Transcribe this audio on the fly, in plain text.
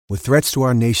With threats to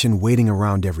our nation waiting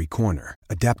around every corner,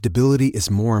 adaptability is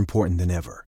more important than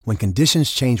ever. When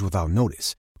conditions change without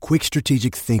notice, quick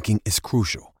strategic thinking is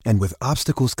crucial. And with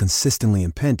obstacles consistently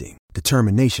impending,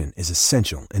 determination is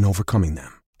essential in overcoming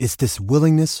them. It's this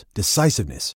willingness,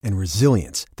 decisiveness, and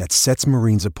resilience that sets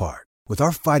Marines apart. With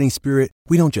our fighting spirit,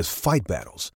 we don't just fight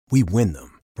battles, we win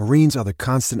them. Marines are the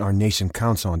constant our nation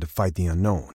counts on to fight the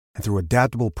unknown. And through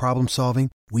adaptable problem solving,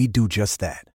 we do just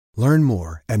that. Learn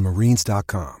more at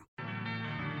marines.com.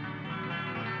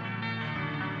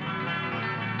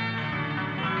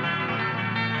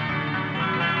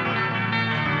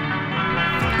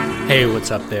 Hey, what's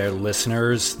up there,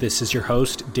 listeners? This is your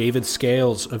host, David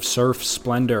Scales of Surf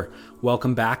Splendor.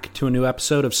 Welcome back to a new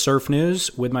episode of Surf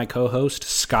News with my co-host,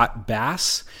 Scott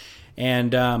Bass.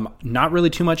 And not really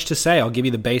too much to say. I'll give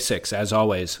you the basics, as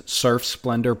always.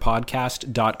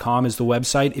 surfsplendorpodcast.com is the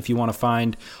website if you want to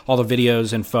find all the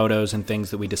videos and photos and things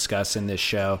that we discuss in this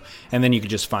show. And then you can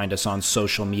just find us on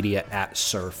social media at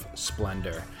Surf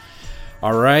Splendor.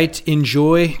 All right,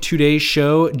 enjoy today's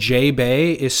show.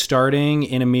 J-Bay is starting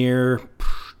in a mere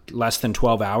less than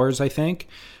 12 hours, I think.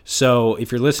 So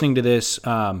if you're listening to this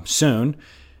soon,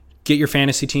 get your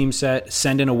fantasy team set,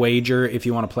 send in a wager if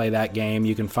you want to play that game.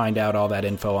 You can find out all that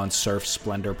info on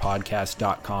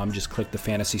surfsplendorpodcast.com. Just click the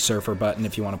Fantasy Surfer button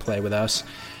if you want to play with us.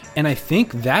 And I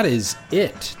think that is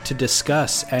it to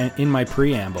discuss in my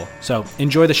preamble. So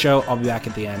enjoy the show. I'll be back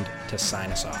at the end to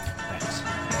sign us off. Thanks.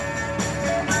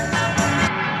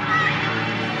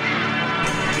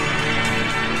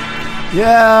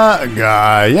 Yeah,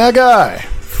 guy.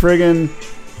 Friggin'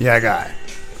 yeah, guy.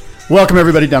 Welcome,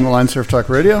 everybody, down the line, Surf Talk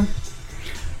Radio.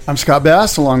 I'm Scott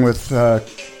Bass, along with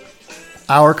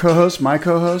our co-host, my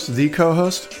co-host, the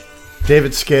co-host,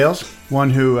 David Scales,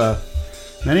 one who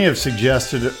many have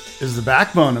suggested is the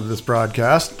backbone of this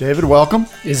broadcast. David, welcome.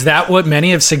 Is that what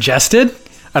many have suggested?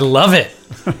 I love it.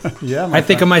 Yeah, I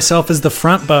think of myself as the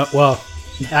front, but, well,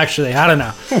 actually, I don't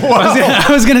know. I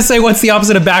was going to say what's the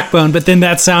opposite of backbone, but then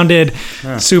that sounded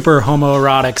super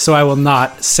homoerotic, so I will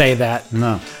not say that.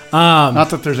 No.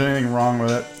 Not that there's anything wrong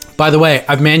with it. By the way,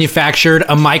 I've manufactured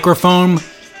a microphone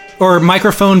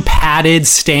padded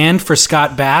stand for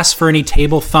Scott Bass for any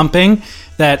table thumping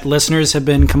that listeners have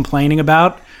been complaining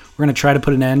about. We're going to try to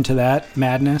put an end to that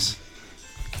madness.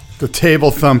 The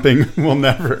table thumping will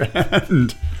never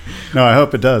end. No, I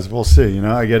hope it does. We'll see. You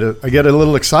know, I get a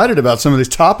little excited about some of these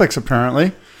topics,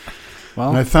 apparently. Well,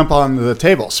 and I thump on the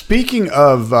table. Speaking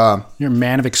of... you're a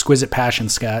man of exquisite passion,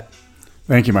 Scott.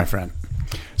 Thank you, my friend.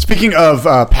 Speaking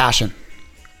of passion,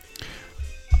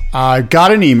 I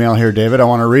got an email here, David. I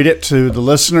want to read it to the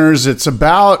listeners. It's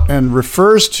about and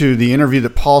refers to the interview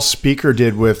that Paul Speaker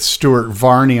did with Stuart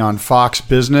Varney on Fox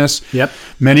Business. Yep.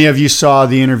 Many of you saw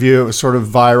the interview. It was sort of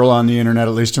viral on the internet,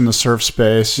 at least in the surf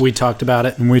space. We talked about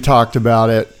it.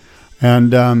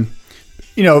 And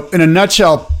you know, in a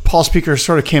nutshell, Paul Speaker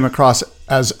sort of came across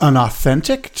as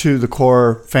unauthentic to the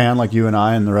core fan like you and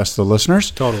I and the rest of the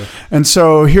listeners. Totally. And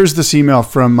so here's this email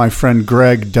from my friend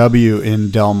Greg W.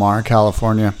 in Del Mar,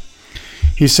 California.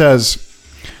 He says,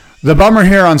 "The bummer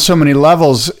here on so many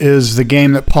levels is the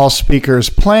game that Paul Speaker is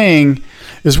playing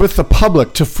is with the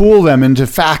public to fool them into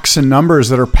facts and numbers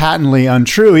that are patently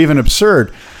untrue, even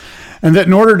absurd. And that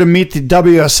in order to meet the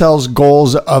WSL's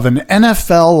goals of an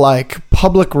NFL-like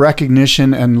public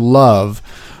recognition and love,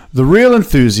 the real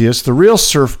enthusiasts, the real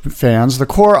surf fans, the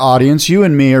core audience, you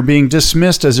and me, are being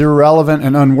dismissed as irrelevant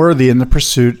and unworthy in the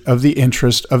pursuit of the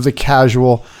interest of the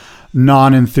casual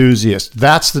non-enthusiast.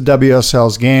 That's the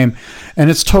WSL's game, and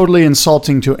it's totally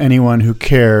insulting to anyone who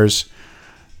cares."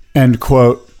 End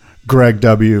quote, Greg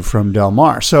W. from Del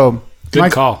Mar. So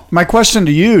Good call. My question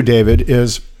to you, David,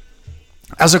 is,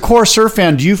 as a core surf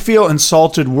fan, do you feel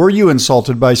insulted? Were you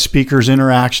insulted by Speaker's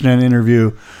interaction and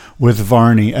interview with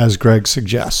Varney, as Greg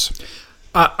suggests?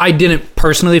 I didn't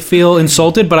personally feel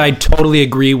insulted, but I totally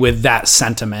agree with that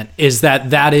sentiment, is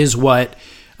that is what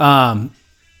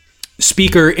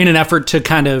Speaker, in an effort to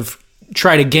kind of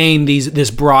try to gain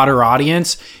this broader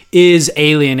audience, is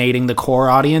alienating the core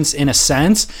audience in a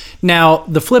sense. Now,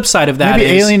 the flip side of that is...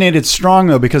 Maybe alienated strong,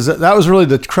 though, because that was really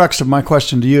the crux of my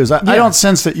question to you. Is I don't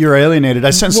sense that you're alienated.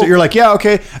 I sense that you're like, yeah,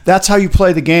 okay, that's how you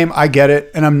play the game. I get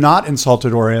it. And I'm not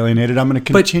insulted or alienated. I'm going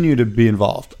to continue to be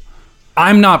involved.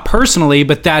 I'm not personally,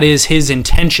 but that is his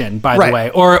intention, by the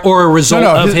way, or a result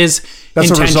of his intention.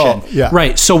 That's a result, yeah.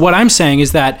 Right. So what I'm saying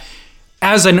is that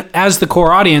as the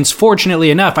core audience, fortunately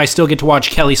enough, I still get to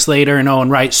watch Kelly Slater and Owen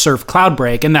Wright surf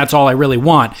Cloudbreak, and that's all I really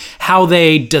want. How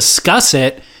they discuss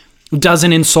it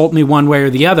doesn't insult me one way or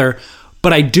the other,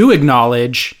 but I do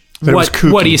acknowledge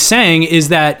what he's saying is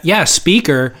that, yeah,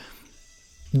 Speaker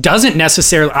doesn't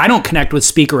necessarily, I don't connect with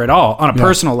Speaker at all on a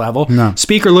personal level. No.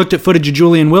 Speaker looked at footage of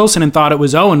Julian Wilson and thought it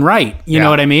was Owen Wright. You know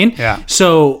what I mean? Yeah.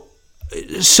 So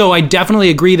I definitely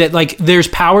agree that like there's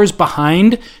powers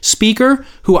behind Speaker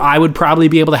who I would probably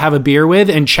be able to have a beer with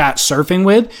and chat surfing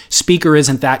with. Speaker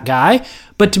isn't that guy.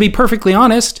 But to be perfectly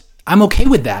honest, I'm okay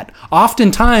with that.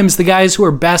 Oftentimes the guys who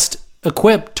are best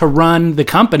equipped to run the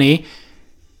company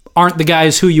aren't the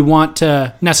guys who you want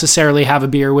to necessarily have a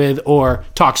beer with or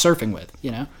talk surfing with, you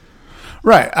know?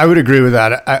 Right. I would agree with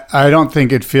that. I don't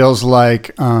think it feels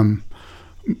like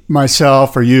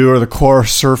myself or you or the core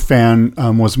surf fan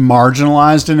was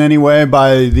marginalized in any way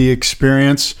by the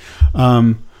experience.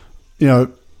 You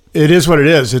know, it is what it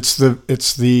is. It's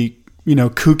the you know,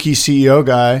 kooky CEO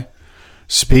guy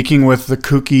speaking with the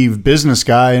kooky business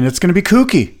guy, and it's going to be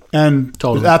kooky. And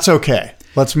that's okay.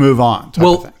 Let's move on.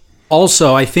 Well,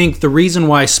 also, I think the reason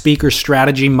why Speaker's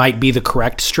strategy might be the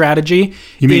correct strategy.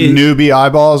 You mean newbie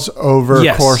eyeballs over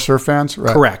core surf fans?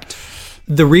 Right. Correct.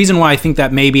 The reason why I think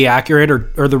that may be accurate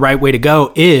or the right way to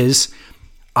go is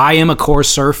I am a core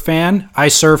surf fan. I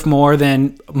surf more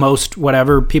than most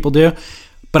whatever people do,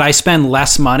 but I spend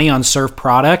less money on surf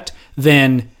product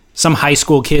than some high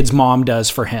school kid's mom does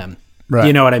for him. Right.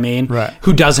 You know what I mean? Right.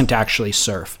 Who doesn't actually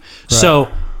surf. Right.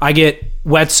 So I get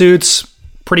wetsuits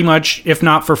pretty much, if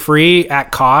not for free,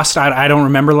 at cost. I don't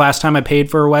remember the last time I paid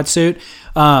for a wetsuit.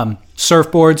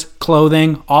 Surfboards,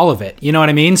 clothing, all of it. You know what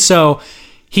I mean? So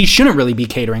he shouldn't really be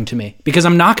catering to me because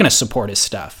I'm not going to support his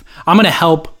stuff. I'm going to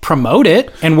help promote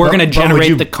it, and we're going to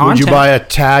generate the content. Would you buy a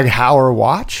Tag Heuer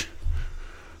watch?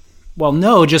 Well,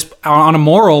 no, just on a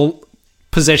moral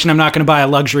position, I'm not going to buy a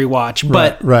luxury watch.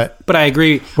 But right. But I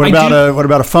agree. What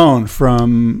about a phone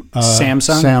from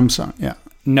Samsung? Samsung, yeah.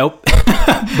 Nope.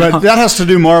 But that has to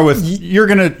do more with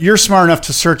you're smart enough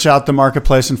to search out the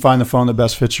marketplace and find the phone that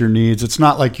best fits your needs. It's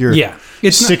not like you're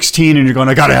 16 and you're going,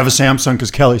 I got to have a Samsung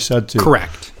because Kelly said to.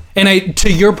 Correct. And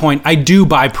to your point, I do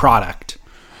buy product.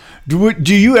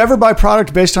 Do you ever buy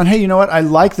product based on, hey, you know what? I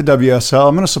like the WSL.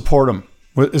 I'm going to support them.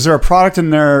 Is there a product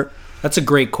in there? That's a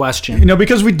great question. You know,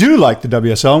 because we do like the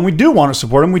WSL and we do want to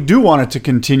support them. We do want it to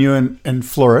continue and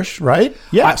flourish, right?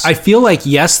 Yes. I feel like,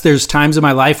 yes, there's times in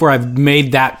my life where I've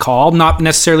made that call, not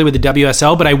necessarily with the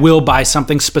WSL, but I will buy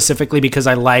something specifically because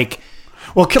I like.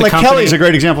 Well, like company. Kelly's a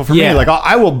great example for me. Like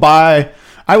I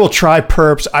will try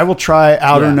Perps. I will try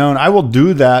Outer Known. I will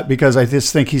do that because I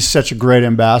just think he's such a great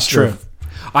ambassador. True.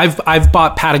 I've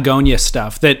bought Patagonia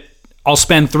stuff that I'll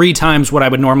spend 3 times what I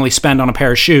would normally spend on a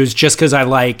pair of shoes just because I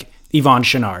like Yvon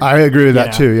Chouinard. I agree with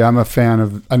that too. Yeah, I'm a fan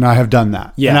of, and I have done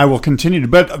that. Yeah. And I will continue to,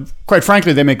 but quite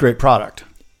frankly, they make great product.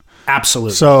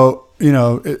 Absolutely. So, you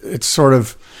know, it's sort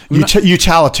of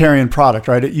utilitarian product,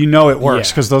 right? You know it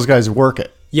works because those guys work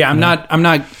it. Yeah, I'm not,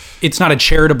 it's not a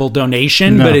charitable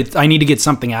donation, but I need to get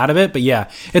something out of it. But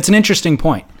yeah, it's an interesting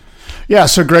point. Yeah,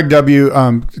 so Greg W.,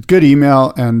 good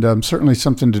email and certainly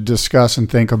something to discuss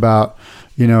and think about.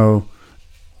 You know,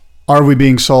 are we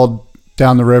being sold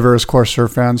down the river as core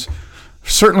surf fans?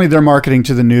 Certainly they're marketing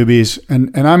to the newbies,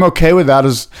 and I'm okay with that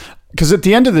because at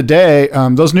the end of the day,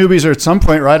 those newbies are at some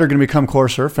point, right, are going to become core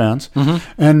surf fans.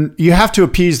 Mm-hmm. And you have to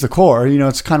appease the core. You know,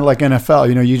 it's kind of like NFL.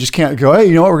 You know, you just can't go, hey,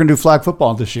 you know what, we're going to do flag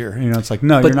football this year. You know, it's like,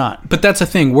 you're not. But that's the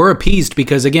thing. We're appeased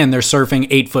because, again, they're surfing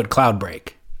 8-foot cloud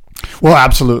break. Well,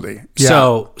 absolutely.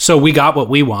 Yeah. So we got what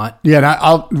we want. Yeah,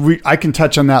 and I can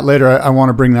touch on that later. I want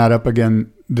to bring that up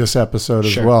again this episode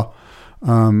as well.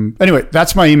 Anyway,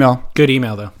 that's my email. Good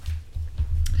email, though.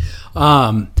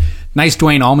 Nice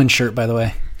Dwayne Allman shirt, by the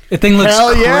way. The thing looks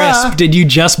crisp. Yeah. Did you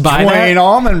just buy that? Dwayne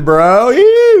Allman, bro.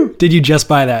 Ew. Did you just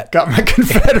buy that? Got my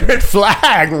Confederate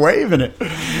flag, waving it.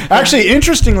 Actually,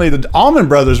 interestingly, the Allman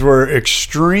brothers were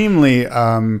extremely,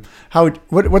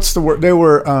 what's the word? They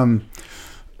were,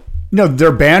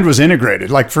 their band was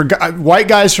integrated. Like for white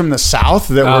guys from the South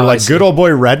that were like good old boy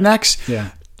rednecks.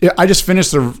 Yeah. I just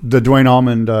finished the Dwayne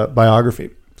Allman biography.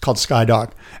 It's called Sky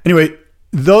Dog. Anyway,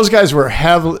 those guys were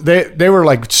heavily, they were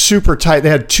like super tight. They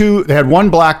had one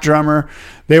black drummer.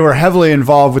 They were heavily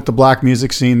involved with the black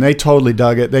music scene. They totally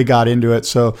dug it. They got into it.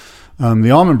 So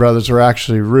the Allman brothers were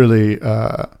actually really,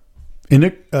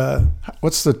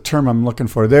 what's the term I'm looking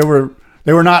for? They were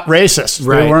not racist.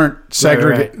 Right. They weren't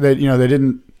segregated. Right. They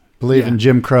didn't believe in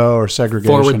Jim Crow or segregation.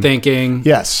 Forward thinking.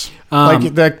 Yes.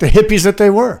 Like the hippies that they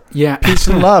were. Yeah. Peace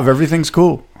and love. Everything's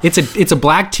cool. It's a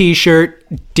black t-shirt.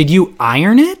 Did you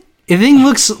iron it? The thing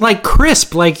looks like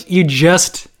crisp, like you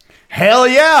just... Hell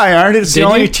yeah, I ironed it. It's the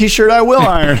only t-shirt I will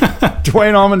iron.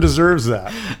 Dwayne Allman deserves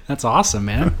that. That's awesome,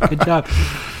 man. Good job.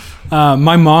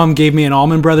 My mom gave me an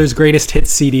Allman Brothers Greatest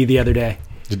Hits CD the other day.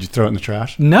 Did you throw it in the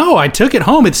trash? No, I took it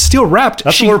home. It's still wrapped.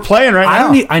 That's what we're playing right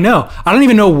now. I know. I don't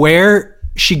even know where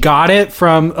she got it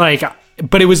from like,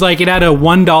 but it was like it had a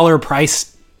 $1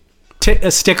 price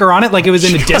a sticker on it, like it was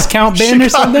in a discount bin or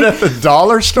something. At the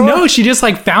dollar store? No, she just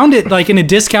like found it like in a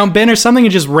discount bin or something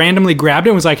and just randomly grabbed it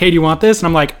and was like, "Hey, do you want this?" And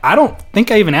I'm like, "I don't think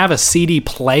I even have a CD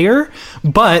player,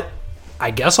 but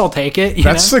I guess I'll take it."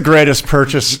 That's the greatest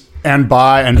purchase and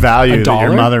buy and value that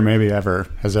your mother maybe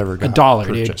has ever got.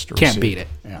 $1, dude. Can't beat it.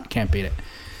 Yeah. Can't beat it.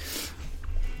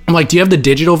 I'm like, "Do you have the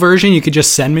digital version? You could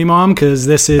just send me, Mom, because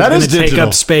this is going to take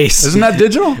up space." Isn't that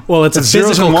digital? Well, it's a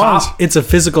physical copy. It's a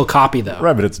physical copy, though.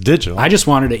 Right, but it's digital. I just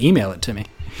wanted to email it to me.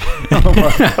 Oh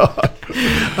my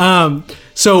God.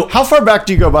 So how far back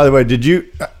do you go, by the way?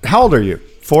 How old are you?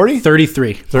 40?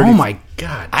 33. Oh my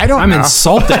God. I'm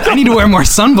insulted. I need to wear more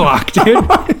sunblock,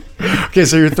 dude. Okay,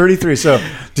 so you're 33. So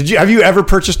have you ever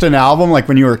purchased an album like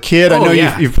when you were a kid? I know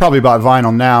you've probably bought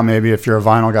vinyl now, maybe if you're a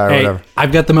vinyl guy or whatever.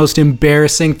 I've got the most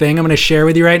embarrassing thing I'm going to share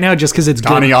with you right now just because it's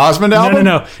Donny good. Osmond album?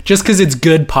 No. Just because it's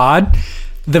good pod.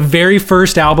 The very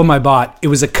first album I bought, it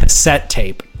was a cassette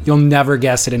tape. You'll never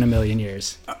guess it in a million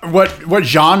years. What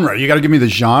genre? You got to give me the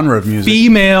genre of music.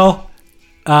 Female,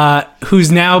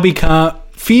 who's now become...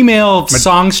 Female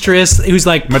songstress who's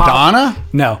like Madonna?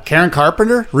 No. Karen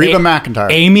Carpenter? Reba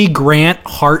McEntire? Amy Grant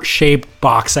Heart-Shaped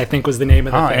Box, I think was the name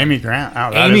of the thing. Amy Grant.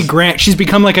 Amy Grant. She's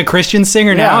become like a Christian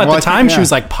singer now. At the time, she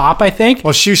was like pop, I think.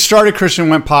 Well, she started Christian,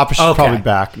 went pop, and she's probably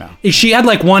back now. She had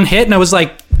like one hit, and I was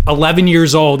like 11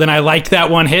 years old, and I liked that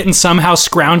one hit and somehow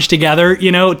scrounged together,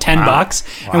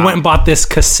 $10 and went and bought this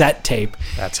cassette tape.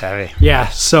 That's heavy. Yeah,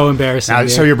 so embarrassing. Now,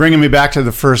 so you're bringing me back to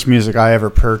the first music I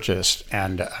ever purchased,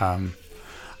 and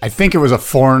I think it was a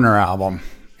Foreigner album,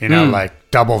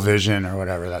 like Double Vision or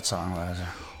whatever that song was.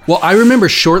 Well, I remember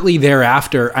shortly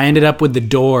thereafter, I ended up with The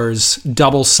Doors'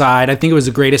 Double Side. I think it was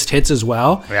the greatest hits as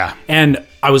well. Yeah. And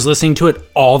I was listening to it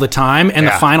all the time, and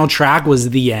the final track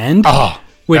was The End. Oh,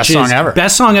 which is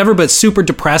best song ever, but super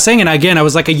depressing. And again, I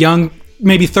was like a young,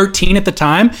 maybe 13 at the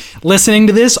time, listening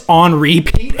to this on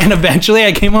repeat. And eventually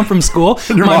I came home from school.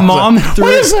 My mom threw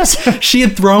it. She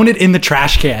had thrown it in the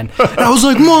trash can. And I was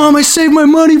like, "Mom, I saved my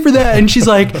money for that." And she's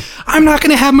like, "I'm not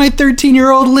going to have my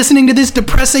 13-year-old listening to this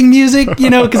depressing music,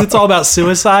 because it's all about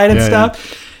suicide and stuff.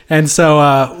 Yeah. And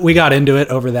so we got into it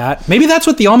over that. Maybe that's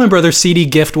what the Allman Brothers CD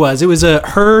gift was. It was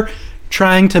her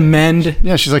trying to mend.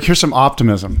 Yeah, she's like, "Here's some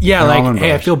optimism." Yeah, like,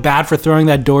 "Hey, I feel bad for throwing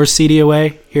that Doors CD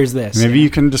away. Here's this." Maybe you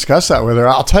can discuss that with her.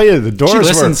 I'll tell you, the Doors. She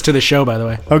listens to the show, by the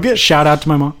way. Oh, good. Shout out to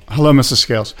my mom. Hello, Mrs.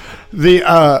 Scales.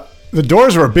 The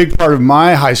Doors were a big part of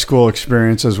my high school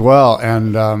experience as well,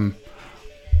 and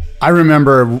I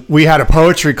remember we had a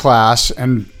poetry class,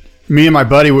 and me and my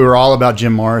buddy, we were all about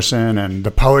Jim Morrison and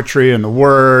the poetry and the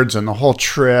words and the whole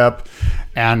trip.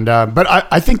 And but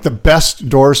I think the best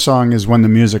Doors song is When the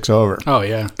Music's Over. Oh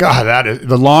yeah, God, that is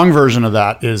the long version of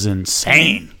that is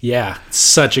insane. Yeah, it's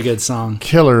such a good song.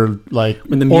 Killer, like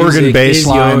when the organ bass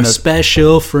line. Your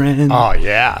special friend. Oh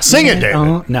yeah, sing it, David.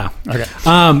 Oh, no. Okay.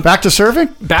 Back to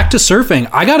surfing. Back to surfing.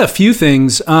 I got a few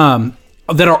things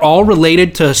that are all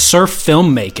related to surf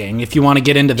filmmaking. If you want to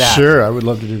get into that, sure, I would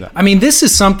love to do that. I mean, this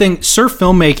is something. Surf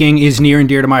filmmaking is near and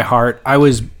dear to my heart. I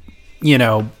was,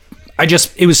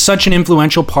 it was such an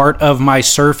influential part of my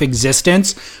surf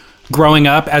existence growing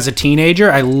up as a teenager.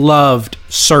 I loved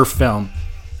surf film.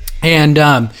 And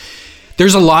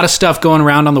there's a lot of stuff going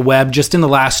around on the web just in the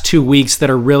last 2 weeks that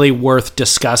are really worth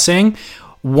discussing.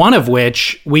 One of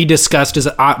which we discussed as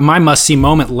my must-see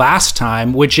moment last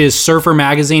time, which is Surfer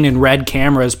Magazine and Red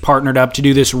Cameras partnered up to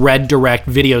do this Red Direct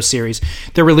video series.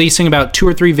 They're releasing about 2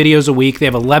 or 3 videos a week. They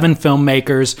have 11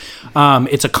 filmmakers.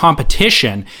 It's a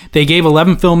competition. They gave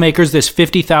 11 filmmakers this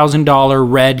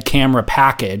 $50,000 Red camera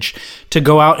package to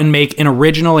go out and make an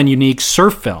original and unique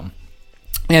surf film.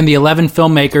 And the 11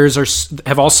 filmmakers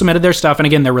have all submitted their stuff. And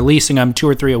again, they're releasing them 2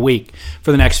 or 3 a week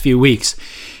for the next few weeks.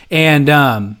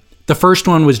 And the first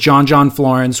one was John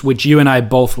Florence, which you and I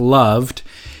both loved,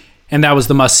 and that was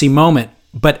the must-see moment.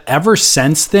 But ever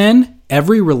since then,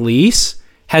 every release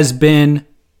has been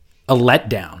a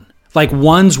letdown. Like,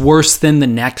 one's worse than the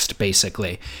next,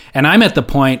 basically. And I'm at the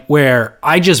point where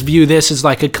I just view this as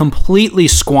like a completely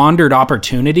squandered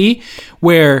opportunity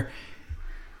where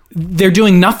they're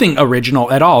doing nothing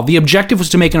original at all. The objective was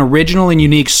to make an original and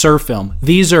unique surf film.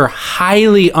 These are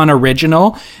highly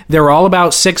unoriginal. They're all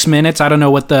about 6 minutes. I don't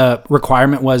know what the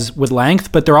requirement was with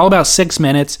length, but they're all about 6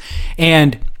 minutes.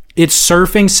 And it's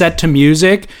surfing set to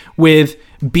music with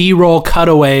B-roll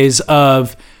cutaways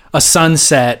of a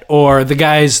sunset or the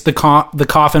guys, the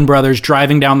Coffin Brothers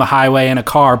driving down the highway in a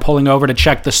car, pulling over to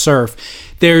check the surf.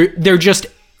 They're just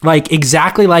like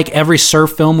exactly like every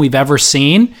surf film we've ever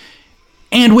seen.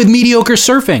 And with mediocre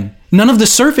surfing. None of the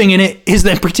surfing in it is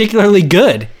that particularly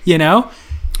good,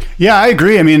 Yeah, I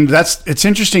agree. I mean, it's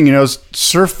interesting,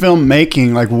 surf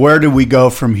filmmaking, like where do we go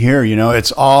from here?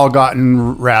 It's all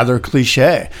gotten rather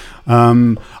cliche.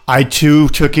 I too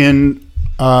took in,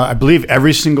 I believe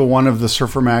every single one of the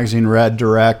Surfer Magazine Red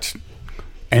Direct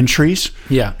entries.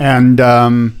 Yeah. And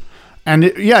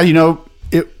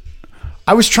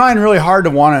I was trying really hard to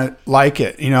want to like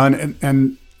it,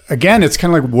 and again, it's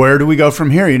kind of like, where do we go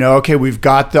from here? Okay, we've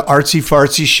got the artsy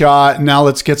fartsy shot. Now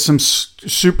let's get some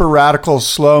super radical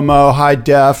slow-mo, high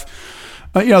def.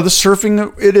 The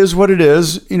surfing, it is what it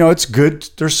is. It's good.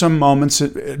 There's some moments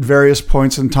at various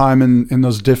points in time in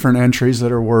those different entries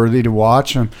that are worthy to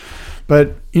watch.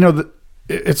 But,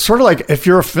 it's sort of like, if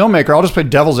you're a filmmaker, I'll just play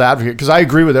devil's advocate, because I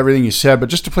agree with everything you said, but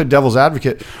just to play devil's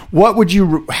advocate, what would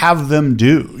you have them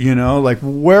do? Like,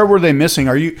 where were they missing?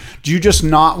 Do you just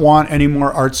not want any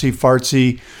more artsy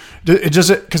fartsy?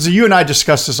 Because you and I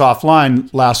discussed this offline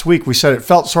last week. We said it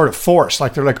felt sort of forced.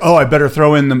 Like, they're like, oh, I better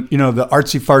throw in the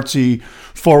artsy fartsy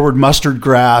forward mustard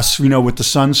grass, with the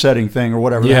sun setting thing or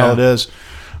whatever the hell it is.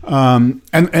 And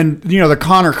the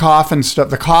Connor Coffin stuff,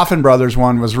 the Coffin Brothers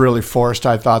one was really forced.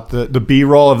 I thought the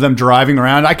B-roll of them driving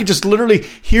around, I could just literally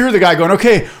hear the guy going,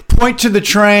 okay, point to the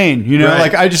train, right.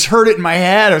 Like I just heard it in my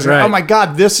head. I was like, oh my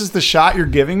God, this is the shot you're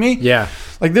giving me. Yeah.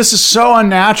 Like, this is so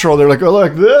unnatural. They're like, oh,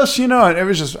 like this, and it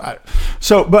was just,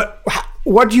 but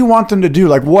what do you want them to do?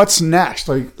 Like, what's next?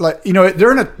 Like,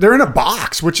 they're in a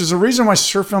box, which is the reason why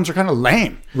surf films are kind of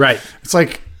lame. Right. It's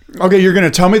like, okay, you're going to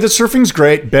tell me that surfing's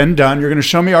great, been done. You're going to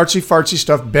show me artsy fartsy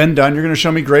stuff, been done. You're going to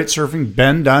show me great surfing,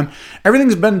 been done.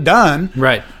 Everything's been done.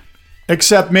 Right.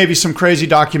 Except maybe some crazy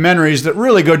documentaries that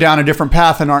really go down a different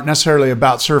path and aren't necessarily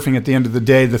about surfing. At the end of the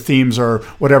day, the themes are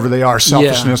whatever they are,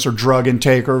 selfishness or drug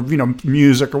intake or,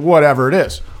 music or whatever it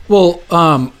is. Well,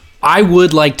 I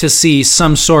would like to see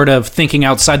some sort of thinking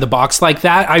outside the box like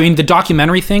that. I mean, the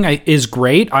documentary thing is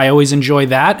great. I always enjoy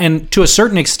that. And to a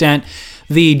certain extent,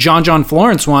 the John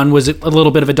Florence one was a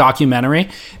little bit of a documentary.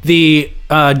 The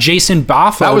Jason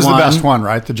Baffa one... That was the best one,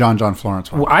 right? The John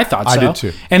Florence one. Well, I thought so. I did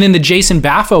too. And then the Jason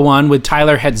Baffa one with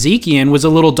Tyler Hetzikian was a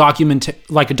little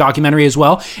documentary as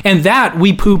well. And that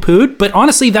we poo-pooed, but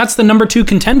honestly, that's the number 2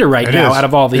 contender right now out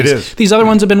of all these. It is. These other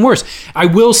ones have been worse. I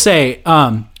will say,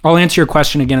 I'll answer your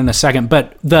question again in a second,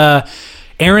 but the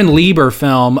Aaron Lieber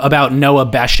film about Noah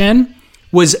Beschen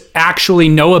was actually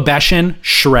Noah Beschen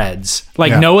shreds.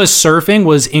 Noah's surfing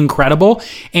was incredible.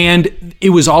 And it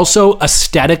was also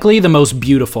aesthetically the most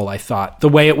beautiful, I thought. The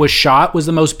way it was shot was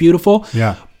the most beautiful.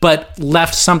 Yeah. But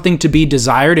left something to be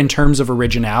desired in terms of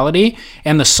originality.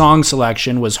 And the song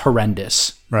selection was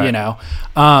horrendous. Right.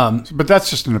 But that's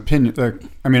just an opinion.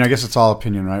 I mean, I guess it's all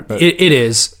opinion, right? But it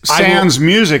is. Sans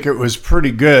music, it was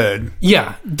pretty good.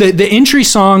 Yeah. The entry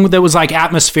song that was like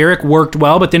atmospheric worked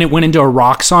well, but then it went into a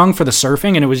rock song for the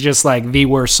surfing, and it was just like the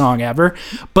worst song ever.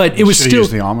 But it was still...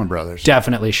 used the Allman Brothers.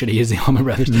 Definitely should have used the Allman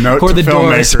Brothers. Note to the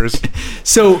filmmakers.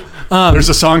 So... there's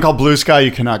a song called Blue Sky.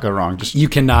 You cannot go wrong. You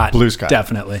cannot. Blue Sky.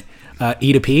 Definitely.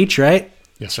 Eat a Peach, right?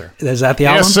 Yes, sir. Is that the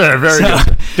album? Yes, sir. Very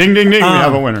good. Ding, ding, ding. We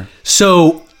have a winner.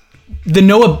 So the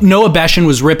Noah Beschen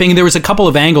was ripping. There was a couple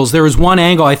of angles. There was one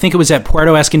angle, I think it was at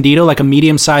Puerto Escondido, like a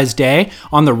medium-sized day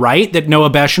on the right, that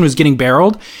Noah Beschen was getting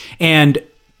barreled. And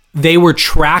they were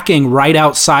tracking right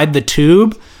outside the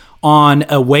tube on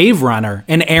a wave runner,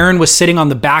 and Aaron was sitting on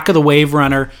the back of the wave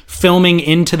runner filming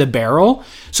into the barrel.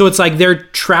 So it's like they're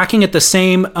tracking at the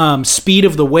same speed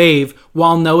of the wave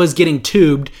while Noah's getting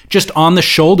tubed just on the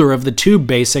shoulder of the tube,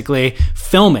 basically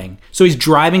filming. So he's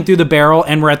driving through the barrel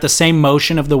and we're at the same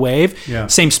motion of the wave,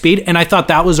 same speed. And I thought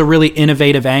that was a really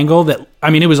innovative angle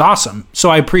it was awesome.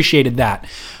 So I appreciated that.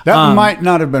 That might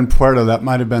not have been Puerto. That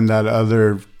might have been that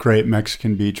other great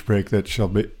Mexican beach break that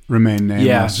shall remain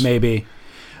nameless. Yeah, maybe.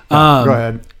 Go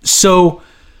ahead. So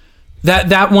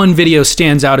that one video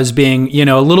stands out as being,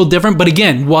 a little different, but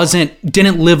again,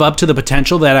 didn't live up to the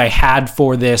potential that I had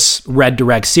for this Red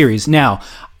Direct series. Now,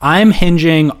 I'm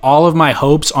hinging all of my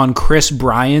hopes on Chris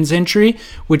Bryan's entry,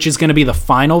 which is going to be the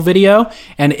final video,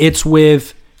 and it's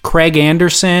with Craig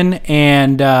Anderson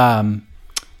and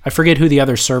I forget who the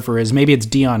other surfer is. Maybe it's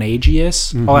Dion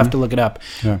Agius. Mm-hmm. I'll have to look it up.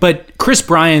 Yeah. But Chris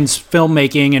Bryan's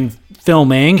filmmaking and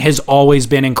filming has always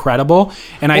been incredible.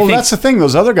 And I think that's the thing.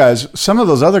 Some of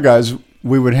those other guys,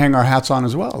 we would hang our hats on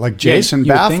as well. Like Jason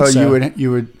Baffa,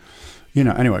 you would,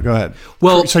 anyway, go ahead.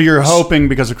 Well, so you're hoping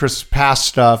because of Chris' past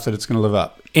stuff that it's going to live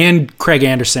up. And Craig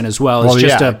Anderson as well is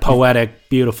just a poetic,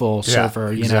 beautiful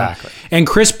surfer, exactly. And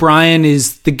Chris Bryan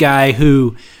is the guy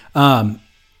who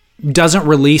doesn't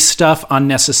release stuff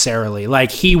unnecessarily.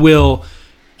 Like, he will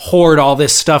hoard all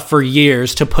this stuff for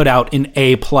years to put out an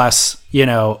A+,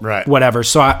 Right. whatever.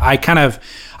 So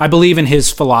I believe in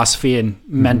his philosophy and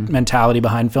mentality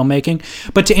behind filmmaking.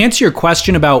 But to answer your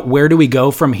question about where do we go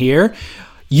from here,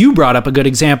 you brought up a good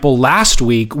example last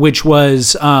week, which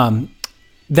was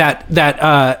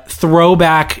that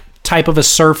throwback type of a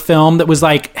surf film that was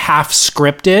like half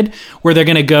scripted, where they're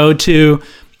going to go to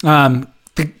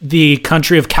the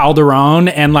country of Calderon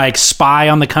and like spy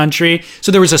on the country.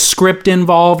 So there was a script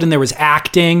involved and there was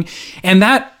acting, and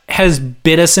that has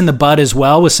bit us in the butt as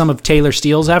well with some of Taylor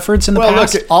Steele's efforts in the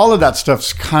past. Look, all of that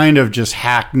stuff's kind of just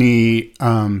hackney.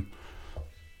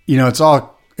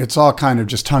 It's all kind of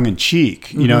just tongue in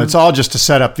cheek. It's all just to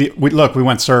set up we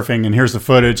went surfing and here's the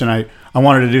footage, and I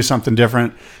wanted to do something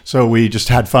different, so we just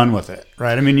had fun with it,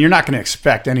 right? I mean, you're not going to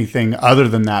expect anything other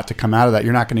than that to come out of that.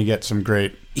 You're not going to get some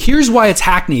great. Here's why it's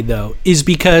hackneyed, though, is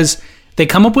because they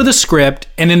come up with a script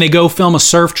and then they go film a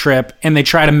surf trip and they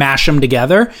try to mash them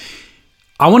together.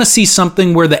 I want to see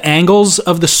something where the angles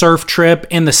of the surf trip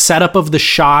and the setup of the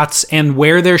shots and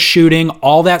where they're shooting,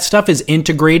 all that stuff is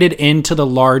integrated into the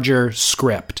larger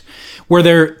script,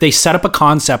 where they set up a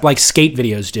concept like skate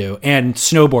videos do and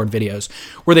snowboard videos,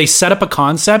 where they set up a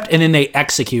concept and then they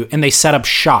execute and they set up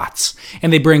shots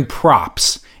and they bring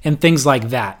props and things like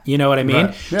that. You know what I mean?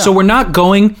 Right. Yeah. So we're not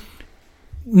going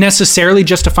necessarily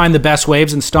just to find the best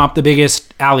waves and stomp the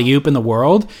biggest alley-oop in the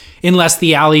world, unless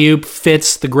the alley-oop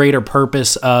fits the greater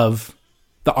purpose of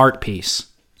the art piece.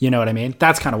 You know what I mean?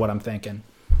 That's kind of what I'm thinking.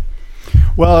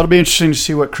 Well, it'll be interesting to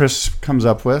see what Chris comes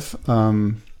up with.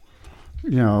 I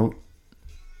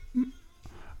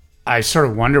sort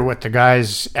of wonder what the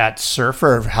guys at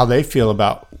Surfer, how they feel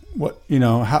about what,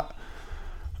 how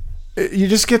you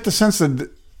just get the sense that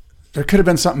there could have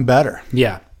been something better.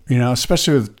 Yeah.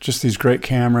 Especially with just these great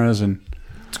cameras, and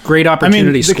it's a great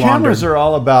opportunity. The cameras are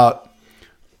all about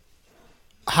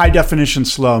high definition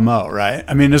slow-mo, right?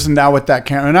 I mean, isn't that what that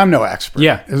camera, and I'm no expert.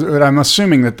 Yeah. But I'm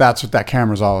assuming that that's what that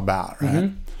camera's all about, right?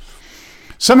 Mm-hmm.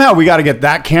 Somehow we got to get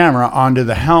that camera onto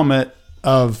the helmet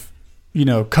of,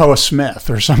 Koa Smith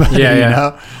or somebody,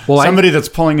 Well, somebody that's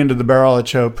pulling into the barrel of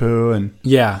Chopu. And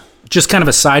yeah. Just kind of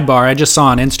a sidebar. I just saw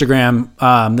on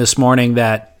Instagram this morning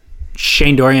that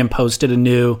Shane Dorian posted a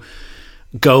new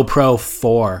GoPro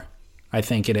 4, I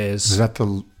think it is. Is that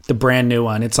the brand new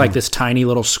one? It's like this tiny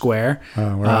little square.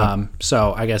 Oh, wow.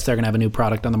 So I guess they're going to have a new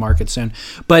product on the market soon.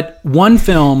 But one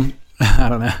film, I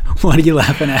don't know. What are you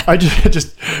laughing at? I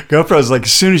just GoPro's like,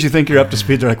 as soon as you think you're up to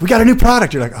speed, they're like, we got a new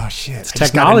product. You're like, oh shit. It's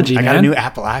technology, man. I got a new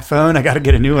Apple iPhone. I got to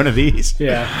get a new one of these.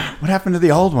 Yeah. What happened to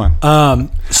the old one?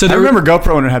 So I remember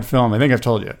GoPro when it had film. I think I've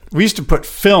told you. We used to put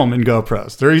film in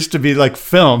GoPros. There used to be like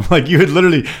film. Like you would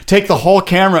literally take the whole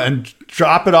camera and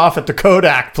drop it off at the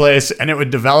Kodak place and it would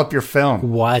develop your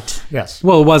film. What? Yes.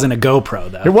 Well, it wasn't a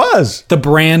GoPro though. It was. The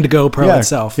brand GoPro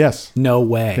itself. Yes. No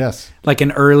way. Yes. Like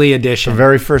an early edition. The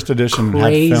very first edition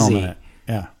had film in it.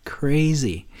 Yeah.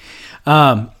 Crazy.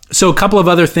 So a couple of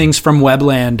other things from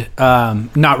Webland,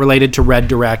 not related to Red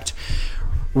Direct.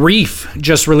 Reef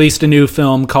just released a new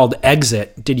film called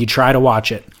Exit. Did you try to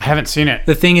watch it? I haven't seen it.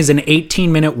 The thing is an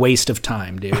 18-minute waste of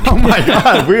time, dude. Oh my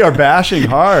God, we are bashing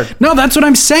hard. No, that's what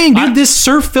I'm saying, dude. This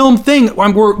surf film thing,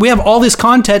 we have all this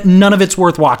content, none of it's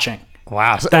worth watching.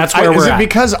 Wow. That's where we're at. Is it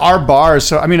because our bar is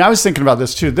so... I mean, I was thinking about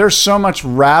this too. There's so much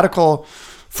radical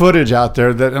footage out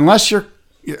there that unless you're...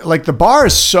 Like, the bar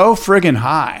is so friggin'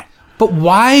 high. But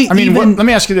why? I mean, let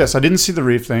me ask you this. I didn't see the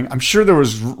Reef thing. I'm sure there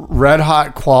was red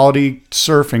hot quality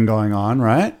surfing going on,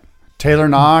 right? Taylor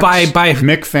Knox, by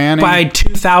Mick Fanning. By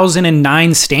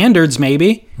 2009 standards,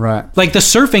 maybe. Right. Like the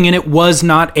surfing in it was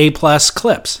not A+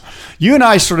 clips. You and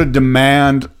I sort of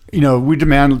demand, we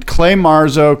demand Clay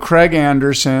Marzo, Craig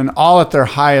Anderson, all at their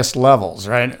highest levels,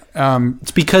 right?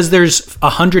 It's because there's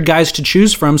 100 guys to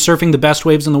choose from surfing the best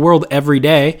waves in the world every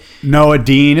day. Noah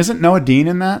Dean. Isn't Noah Dean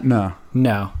in that? No.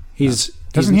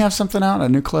 Doesn't he have something out, a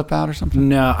new clip out or something?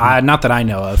 No, not that I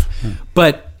know of.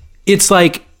 But it's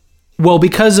like, well,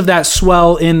 because of that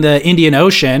swell in the Indian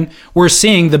Ocean, we're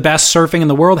seeing the best surfing in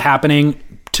the world happening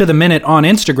to the minute on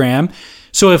Instagram.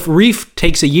 So if Reef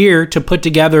takes a year to put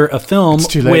together a film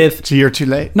it's a year too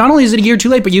late. Not only is it a year too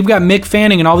late, but you've got Mick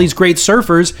Fanning and all these great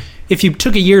surfers. If you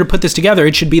took a year to put this together,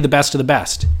 it should be the best of the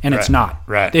best. And it's not.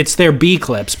 Right. It's their B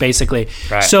clips, basically.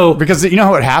 Right. So because you know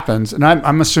what happens, and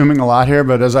I'm assuming a lot here,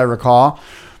 but as I recall,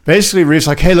 basically Reef's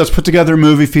like, hey, let's put together a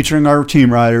movie featuring our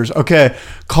team riders. Okay,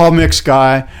 call Mick's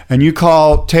guy, and you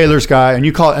call Taylor's guy,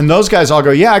 and those guys all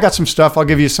go, yeah, I got some stuff. I'll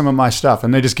give you some of my stuff.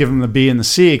 And they just give them the B and the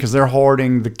C because they're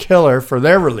hoarding the killer for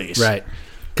their release. Right.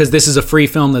 Because this is a free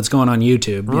film that's going on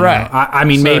YouTube. Right. I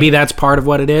mean, maybe that's part of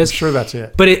what it is. I'm sure that's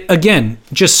it. But again,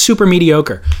 just super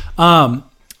mediocre.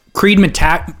 Creed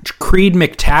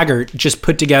McTaggart just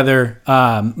put together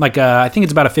I think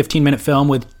it's about a 15-minute film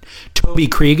with Toby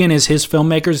Cregan is his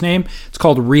filmmaker's name. It's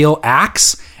called Real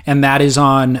Acts, and that is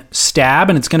on Stab,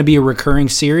 and it's going to be a recurring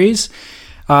series.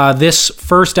 This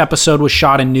first episode was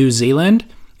shot in New Zealand,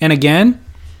 and again,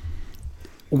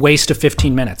 waste of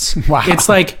 15 minutes. Wow. It's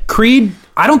like Creed.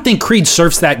 I don't think Creed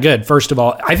surfs that good, first of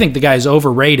all. I think the guy's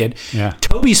overrated. Yeah.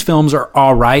 Toby's films are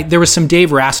all right. There was some Dave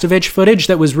Rastovich footage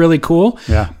that was really cool.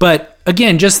 Yeah. But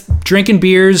again, just drinking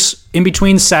beers in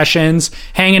between sessions,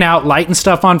 hanging out, lighting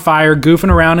stuff on fire,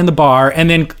 goofing around in the bar, and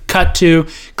then cut to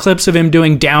clips of him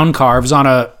doing down carves on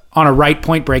a right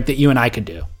point break that you and I could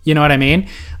do. You know what I mean?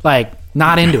 Like,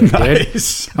 not into it,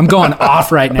 Nice. dude. I'm going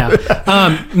off right now.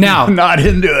 Now, Not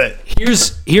into it.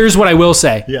 here's what I will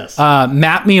say. Yes.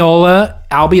 Matt Miola,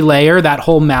 Albie Layer, that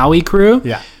whole Maui crew.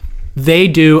 Yeah. They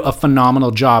do a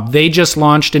phenomenal job. They just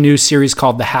launched a new series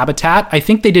called The Habitat. I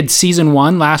think they did season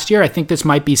 1 last year. I think this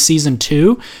might be season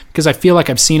 2 because I feel like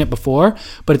I've seen it before,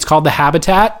 but it's called The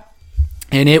Habitat,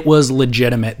 and it was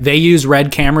legitimate. They use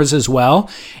Red cameras as well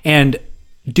and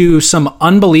do some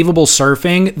unbelievable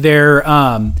surfing. Their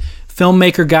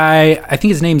filmmaker guy, I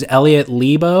think his name's Elliot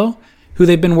Lebo, who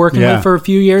they've been working with for a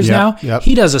few years now. Yep.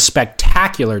 He does a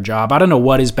spectacular job. I don't know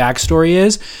what his backstory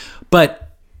is, but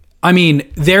I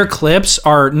mean, their clips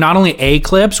are not only A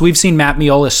clips. We've seen Matt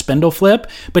Miola's spindle flip,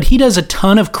 but he does a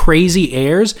ton of crazy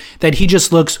airs that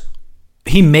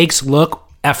he makes look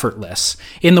effortless.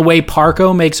 In the way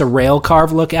Parco makes a rail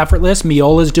carve look effortless,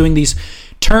 Miola's doing these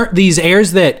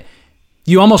airs that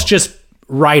you almost just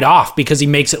write off because he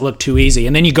makes it look too easy.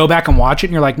 And then you go back and watch it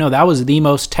and you're like, no, that was the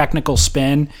most technical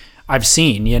spin I've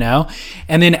seen, you know?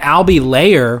 And then Albie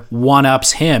Layer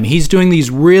one-ups him. He's doing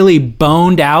these really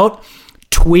boned out,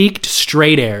 tweaked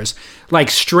straight airs. Like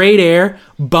straight air,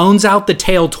 bones out the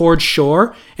tail towards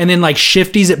shore, and then like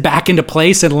shifties it back into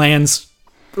place and lands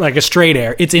like a straight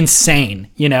air. It's insane,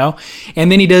 you know? And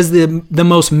then he does the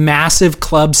most massive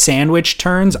club sandwich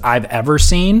turns I've ever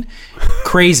seen.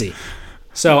 Crazy.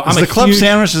 So I'm the club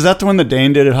sandwich, is that the one that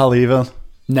Dane did at Haleiwa?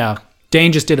 No.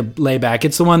 Dane just did a layback.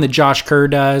 It's the one that Josh Kerr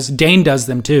does. Dane does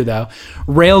them too, though.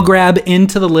 Rail grab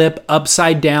into the lip,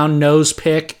 upside down, nose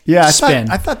pick, spin.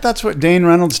 I thought that's what Dane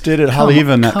Reynolds did at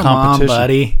Haleiwa in that competition. Come on,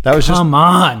 buddy. That was Come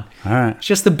on. All right. It's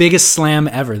just the biggest slam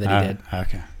ever that he did.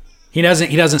 Okay. He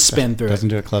doesn't spin through Doesn't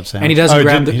it. do a club sandwich. And he doesn't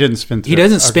grab he didn't spin through. He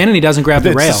doesn't spin and he doesn't grab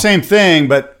the rail. It's the same thing,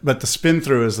 but the spin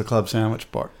through is the club sandwich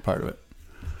part of it.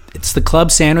 It's the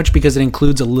club sandwich because it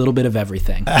includes a little bit of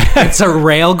everything. It's a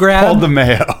rail grab. Hold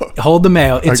the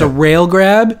mayo. It's a rail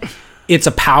grab. It's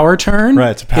a power turn.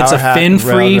 Right. It's a power hack,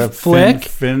 fin-free grab, flick.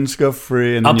 Fins go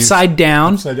free. And then Upside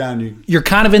down. Upside down. You're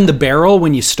kind of in the barrel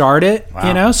when you start it,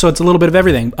 you know? So it's a little bit of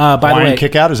everything. By the way,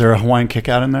 kick out? Is there a Hawaiian kick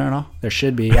out in there at all? There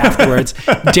should be afterwards.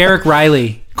 Derek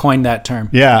Riley coined that term.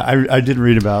 Yeah, I did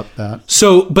read about that.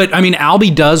 So, but I mean,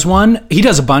 Albie does one. He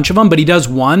does a bunch of them, but he does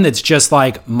one that's just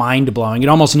like mind-blowing. It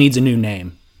almost needs a new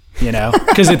name, you know?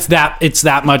 Because it's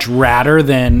that much radder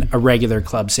than a regular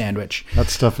club sandwich. That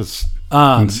stuff is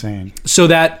insane. So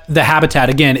that the Habitat,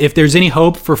 again, if there's any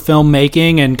hope for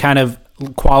filmmaking and kind of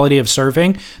quality of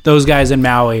surfing, those guys in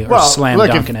Maui are slam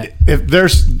dunking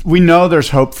it. We know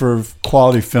there's hope for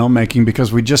quality filmmaking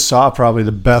because we just saw probably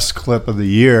the best clip of the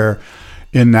year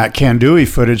in that Kandui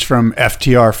footage from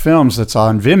FTR Films that's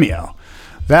on Vimeo.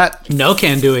 No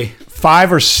Kandui.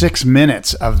 5 or 6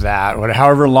 minutes of that,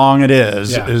 however long it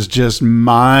is just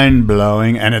mind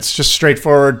blowing, and it's just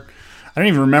straightforward. I don't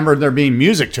even remember there being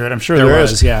music to it. I'm sure there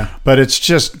is. Yeah. But it's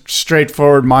just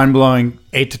straightforward, mind-blowing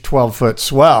 8 to 12 foot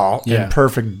swell in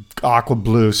perfect aqua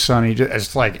blue, sunny.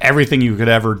 It's like everything you could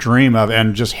ever dream of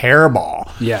and just hairball.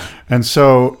 Yeah. And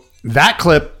so that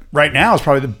clip right now is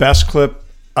probably the best clip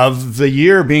of the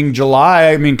year, being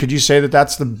July. I mean, could you say that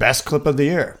that's the best clip of the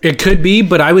year? It could be,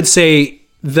 but I would say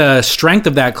the strength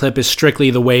of that clip is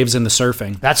strictly the waves and the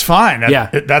surfing. That's fine.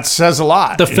 That says a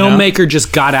lot. The filmmaker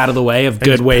just got out of the way of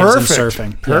good waves and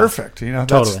surfing. Perfect. You know,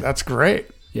 that's great.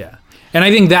 Yeah. And I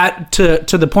think that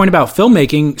to the point about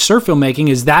filmmaking, surf filmmaking,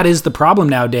 is the problem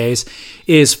nowadays,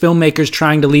 is filmmakers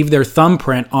trying to leave their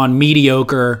thumbprint on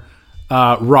mediocre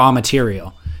raw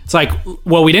material. It's like,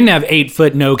 well, we didn't have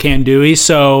 8-foot no Kandui,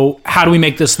 so how do we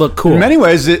make this look cool? In many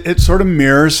ways, it sort of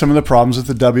mirrors some of the problems with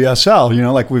the WSL. You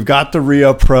know, like we've got the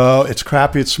Rio Pro. It's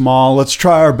crappy. It's small. Let's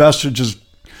try our best to just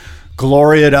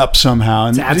glory it up somehow.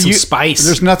 And add some spice.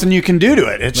 There's nothing you can do to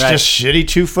it. It's just shitty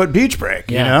 2-foot beach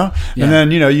break, you know? Yeah. And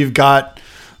then, you know, you've got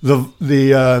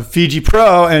the Fiji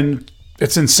Pro, and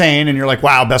it's insane. And you're like,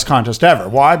 wow, best contest ever.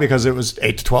 Why? Because it was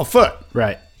 8 to 12 foot.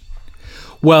 Right.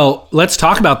 Well, let's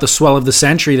talk about the swell of the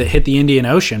century that hit the Indian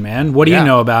Ocean, man. What do you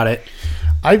know about it?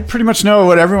 I pretty much know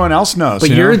what everyone else knows.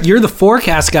 But you're the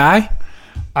forecast guy.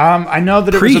 I know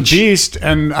that it was a Preach. beast,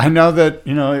 and I know that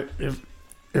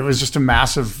it was just a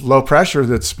massive low pressure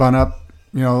that spun up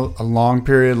a long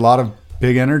period, a lot of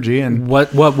big energy. And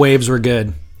What waves were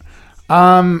good?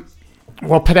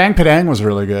 well, Padang Padang was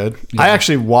really good. I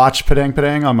actually watched Padang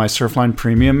Padang on my Surfline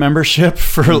Premium membership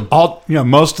for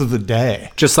most of the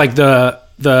day. Just like the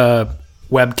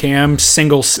webcam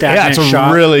single stagnant Yeah, it's a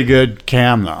shot. really good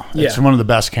cam though. It's Yeah. one of the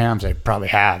best cams they probably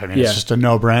have. I mean, Yeah. it's just a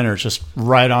no-brainer. It's just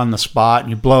right on the spot, and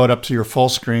you blow it up to your full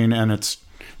screen, and it's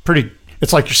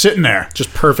like you're sitting there.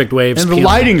 Just perfect waves. And the peeling.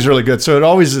 lighting's really good, so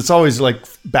it's always like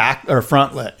back or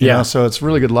front lit. You know? So it's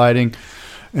really good lighting.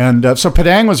 And so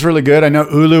Padang was really good. I know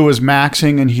Ulu was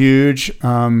maxing and huge.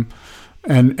 And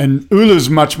Ulu's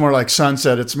much more like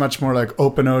Sunset. It's much more like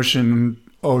open ocean.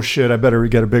 Oh shit, I better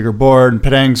get a bigger board. And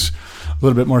Padang's a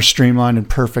little bit more streamlined and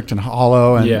perfect and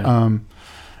hollow. And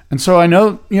and so I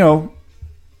know,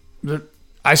 that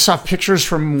I saw pictures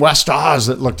from West Oz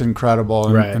that looked incredible.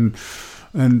 And, Right.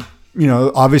 and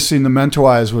obviously the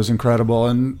Mentawais was incredible.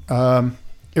 And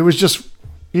it was just,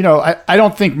 I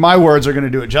don't think my words are going to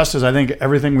do it justice. I think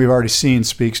everything we've already seen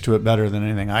speaks to it better than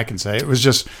anything I can say. It was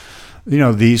just,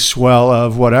 the swell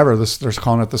of whatever. They're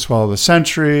calling it the swell of the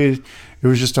century. It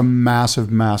was just a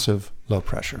massive, massive low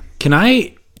pressure. Can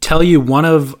I tell you one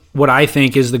of what I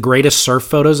think is the greatest surf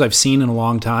photos I've seen in a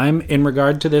long time in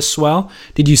regard to this swell?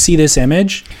 Did you see this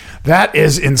image? That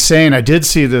is insane. I did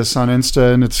see this on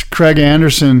Insta, and it's Craig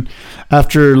Anderson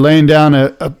after laying down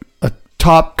a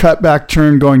top cutback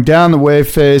turn going down the wave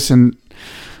face, and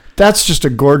that's just a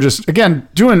gorgeous. Again,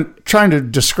 trying to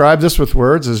describe this with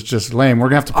words is just lame. We're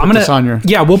gonna have to put this on your.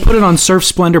 Yeah, we'll put it on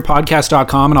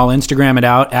surfsplendorpodcast.com, and I'll Instagram it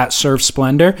out at Surf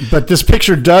Splendor. But this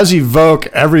picture does evoke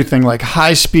everything, like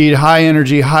high speed, high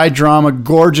energy, high drama,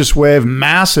 gorgeous wave,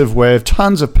 massive wave,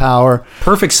 tons of power.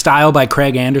 Perfect style by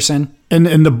Craig Anderson. And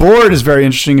the board is very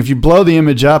interesting. If you blow the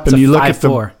image up and a you look at the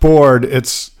 5'4". board,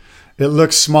 it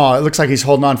looks small. It looks like he's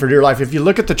holding on for dear life. If you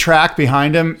look at the track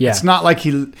behind him, it's not like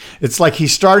it's like he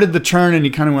started the turn and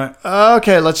he kind of went,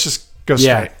 okay, let's just go straight.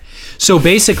 Yeah. So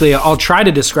basically, I'll try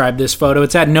to describe this photo.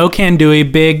 It's at No Can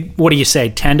Dooey, big, what do you say,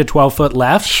 10 to 12 foot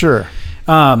left? Sure.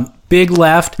 Big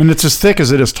left. And it's as thick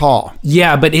as it is tall.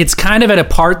 Yeah, but it's kind of at a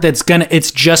part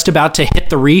it's just about to hit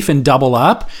the reef and double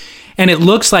up. And it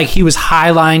looks like he was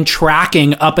highline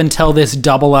tracking up until this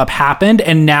double up happened.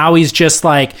 And now he's just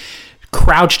like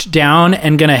crouched down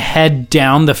and gonna head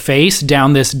down the face,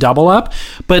 down this double up.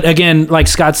 But again, like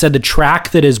Scott said, the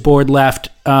track that his board left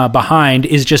behind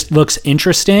looks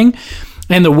interesting.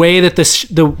 And the way that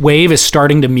the wave is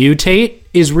starting to mutate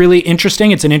is really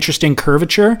interesting. It's an interesting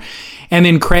curvature. And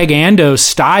then Craig Ando's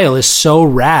style is so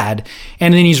rad.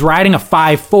 And then he's riding a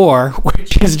 5'4",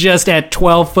 which is just at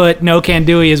 12 foot. No Can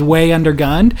Do. He is way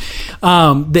undergunned.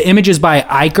 The image is by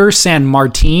Iker San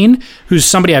Martin, who's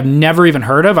somebody I've never even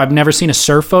heard of. I've never seen a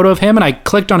surf photo of him. And I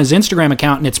clicked on his Instagram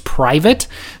account and it's private.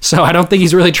 So I don't think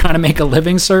he's really trying to make a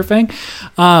living surfing.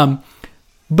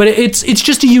 But it's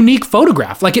just a unique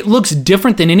photograph. Like, it looks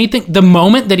different than anything. The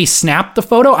moment that he snapped the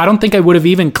photo, I don't think I would have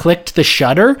even clicked the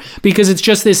shutter because it's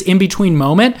just this in-between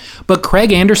moment. But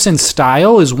Craig Anderson's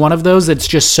style is one of those that's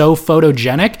just so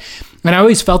photogenic. And I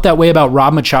always felt that way about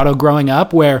Rob Machado growing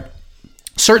up, where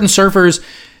certain surfers,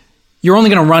 you're only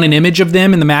going to run an image of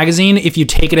them in the magazine if you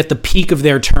take it at the peak of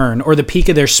their turn or the peak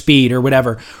of their speed or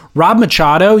whatever. Rob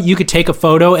Machado, you could take a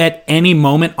photo at any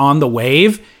moment on the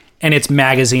wave and it's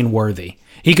magazine worthy.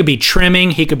 He could be trimming,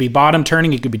 he could be bottom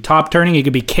turning, he could be top turning, he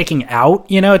could be kicking out,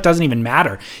 it doesn't even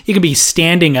matter. He could be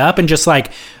standing up and just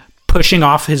like pushing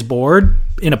off his board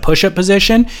in a push-up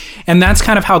position. And that's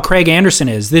kind of how Craig Anderson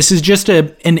is. This is just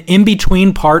an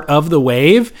in-between part of the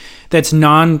wave that's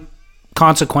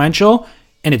non-consequential,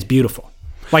 and it's beautiful.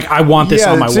 Like, I want this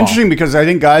on my wall. It's interesting because I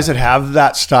think guys that have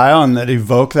that style and that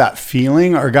evoke that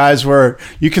feeling are guys where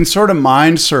you can sort of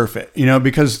mind surf it,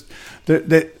 because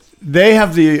they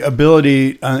have the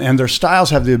ability, and their styles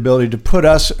have the ability to put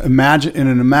us in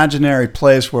an imaginary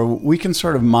place where we can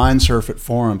sort of mind surf it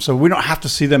for them. So we don't have to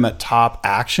see them at top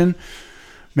action.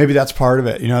 Maybe that's part of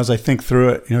it, as I think through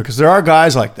it, because there are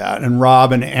guys like that, and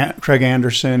Rob and Craig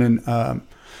Anderson, and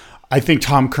I think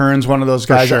Tom Kern's one of those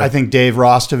guys. Sure. I think Dave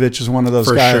Rostovich is one of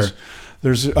those guys. Sure.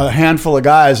 There's a handful of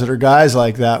guys that are guys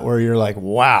like that where you're like,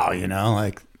 wow,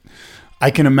 like I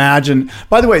can imagine.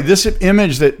 By the way, this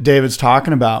image that David's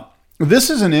talking about, This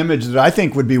is an image that I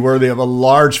think would be worthy of a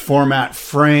large format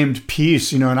framed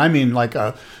piece, and I mean like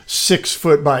a 6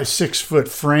 foot by 6 foot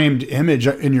framed image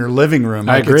in your living room.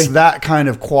 I agree. It's that kind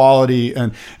of quality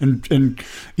and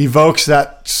evokes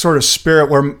that sort of spirit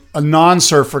where a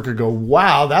non-surfer could go,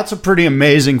 wow, that's a pretty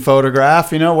amazing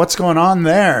photograph. What's going on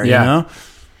there? Yeah.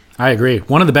 I agree.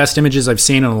 One of the best images I've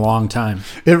seen in a long time.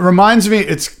 It reminds me,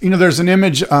 there's an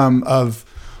image of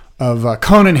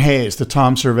Conan Hayes, the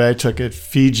Tom Survey took at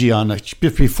Fiji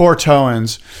before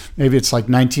tow-ins. Maybe it's like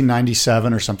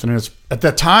 1997 or something. And at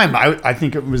that time, I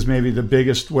think it was maybe the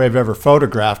biggest wave ever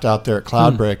photographed out there at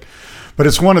Cloudbreak. But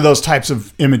it's one of those types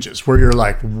of images where you're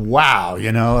like, wow,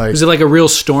 Is it like a real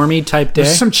stormy type day?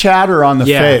 There's some chatter on the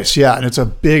face, and it's a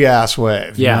big ass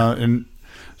wave, and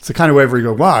it's the kind of wave where you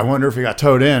go, wow, I wonder if he got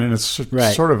towed in. And it's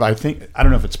sort of, I don't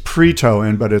know if it's pre-tow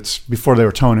in, but it's before they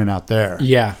were towing in out there.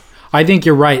 Yeah. I think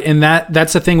you're right. And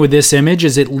that's the thing with this image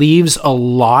is it leaves a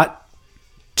lot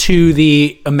to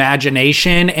the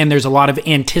imagination, and there's a lot of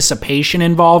anticipation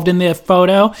involved in the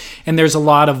photo. And there's a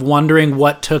lot of wondering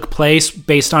what took place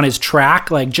based on his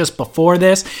track, like just before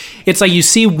this. It's like you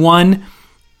see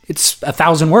it's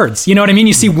 1,000 words. You know what I mean?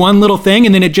 You see one little thing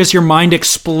and then your mind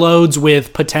explodes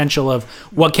with potential of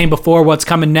what came before, what's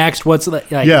coming next.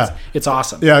 It's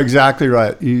awesome. Yeah, exactly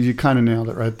right. You kind of nailed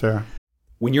it right there.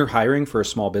 When you're hiring for a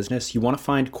small business, you want to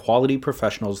find quality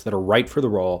professionals that are right for the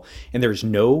role, and there's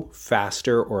no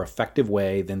faster or effective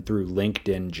way than through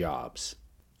LinkedIn Jobs.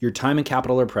 Your time and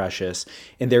capital are precious,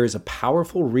 and there is a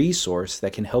powerful resource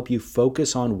that can help you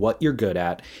focus on what you're good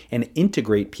at and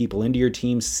integrate people into your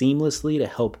team seamlessly to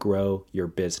help grow your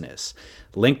business.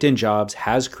 LinkedIn Jobs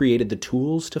has created the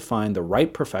tools to find the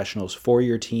right professionals for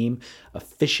your team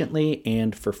efficiently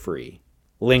and for free.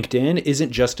 LinkedIn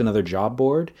isn't just another job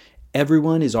board.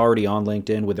 Everyone is already on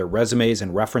LinkedIn with their resumes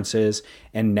and references,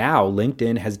 and now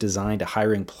LinkedIn has designed a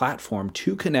hiring platform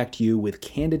to connect you with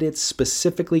candidates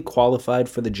specifically qualified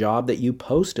for the job that you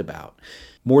post about.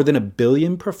 More than 1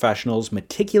 billion professionals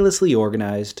meticulously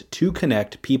organized to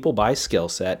connect people by skill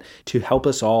set to help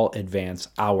us all advance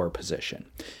our position.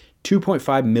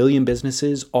 2.5 million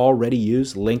businesses already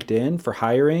use LinkedIn for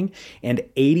hiring, and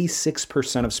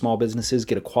 86% of small businesses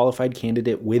get a qualified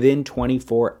candidate within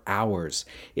 24 hours.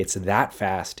 It's that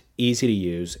fast, easy to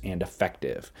use, and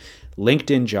effective.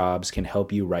 LinkedIn Jobs can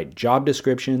help you write job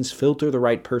descriptions, filter the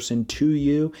right person to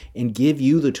you, and give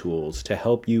you the tools to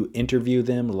help you interview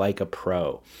them like a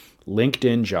pro.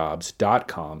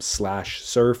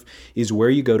 LinkedInjobs.com/surf is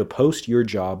where you go to post your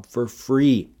job for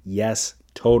free. Yes,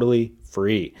 totally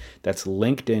free. That's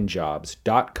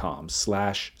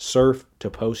LinkedInjobs.com/surf to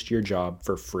post your job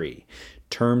for free.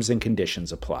 Terms and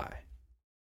conditions apply.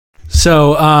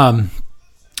 So,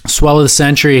 swell of the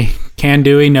century,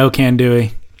 Kandui, no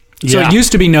Kandui. So it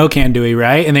used to be no Kandui,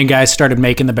 right? And then guys started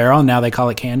making the barrel, and now they call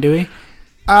it Kandui.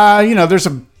 There's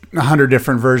 100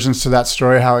 different versions to that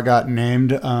story, how it got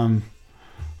named.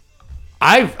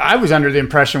 I was under the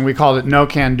impression we called it no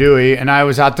Kandui, and I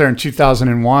was out there in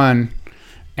 2001.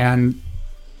 And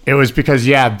it was because,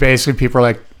 basically people were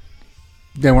like,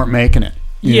 they weren't making it.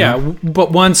 You know?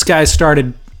 But once guys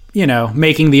started,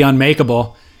 making the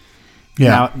unmakeable,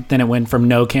 then it went from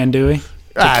no Kandui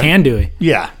to Kandui.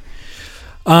 Yeah.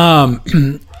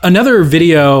 Another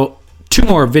video, 2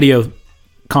 more video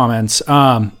comments.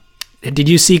 Did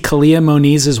you see Kalia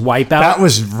Moniz's wipeout? That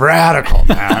was radical,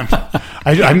 man.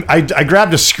 I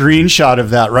grabbed a screenshot of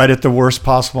that right at the worst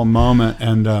possible moment,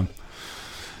 and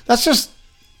that's just...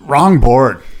 wrong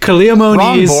board. Kalia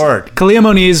Moniz,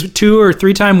 2 or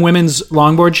 3 time women's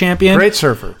longboard champion. Great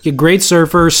surfer. Great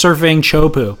surfer, surfing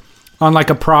Chopu on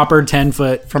like a proper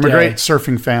 10-foot from day. A great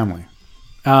surfing family.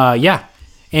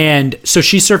 And so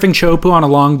she's surfing Chopu on a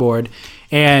longboard,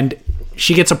 and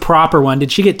she gets a proper one.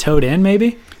 Did she get towed in,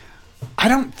 maybe? I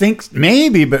don't think,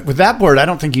 maybe, but with that board, I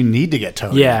don't think you need to get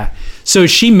towed in. So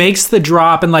she makes the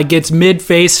drop and like gets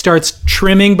mid-face, starts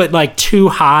trimming, but like too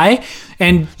high.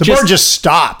 And the board just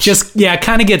stops.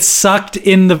 Kind of gets sucked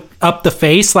up the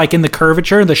face, like in the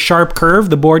curvature, the sharp curve.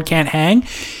 The board can't hang.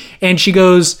 And she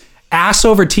goes ass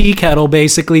over tea kettle,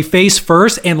 basically face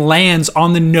first, and lands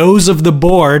on the nose of the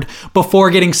board before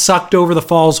getting sucked over the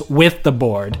falls with the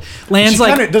board.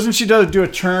 Doesn't she do a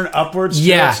turn upwards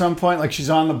at some point? Like she's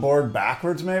on the board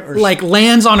backwards, maybe?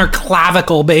 Lands on her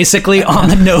clavicle, basically, on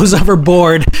the nose of her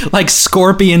board, like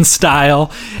scorpion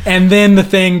style. And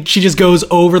then she just goes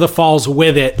over the falls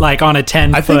with it, like on a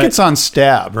 10-foot. I think it's on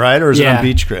Stab, right? Or is it on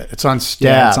Beach Grit? It's on Stab.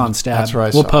 Yeah, it's on Stab. That's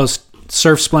right. We'll post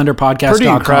surfsplendorpodcast.com.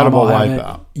 Pretty incredible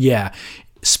wipeout. Yeah.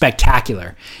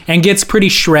 Spectacular. And gets pretty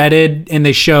shredded, and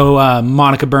they show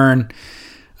Monica Byrne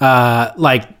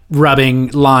rubbing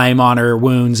lime on her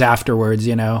wounds afterwards,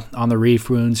 on the reef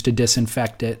wounds to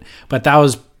disinfect it. But that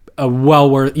was a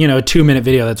 2-minute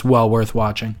video that's well worth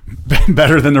watching.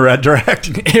 Better than the Red Direct.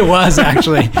 It was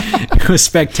actually. It was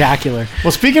spectacular.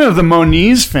 Well, speaking of the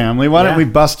Moniz family, why don't we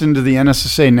bust into the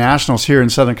NSSA Nationals here in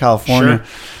Southern California?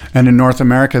 Sure. And in North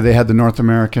America, they had the North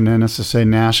American NSSA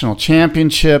National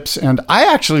Championships. And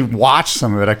I actually watched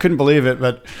some of it. I couldn't believe it,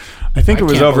 but I think it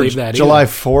was over July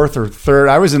 4th or 3rd.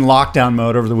 I was in lockdown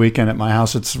mode over the weekend at my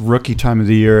house. It's rookie time of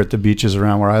the year at the beaches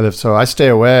around where I live. So I stay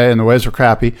away, and the waves were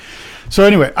crappy. So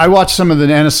anyway, I watched some of the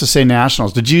NSSA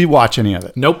Nationals. Did you watch any of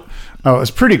it? Nope. Oh, it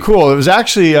was pretty cool. It was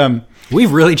actually...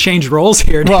 We've really changed roles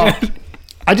here, dude. Well,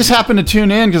 I just happened to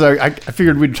tune in because I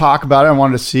figured we'd talk about it. I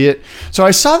wanted to see it. So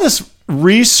I saw this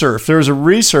resurf. There was a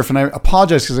resurf, and I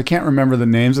apologize because I can't remember the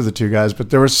names of the two guys, but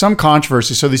there was some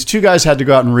controversy. So these two guys had to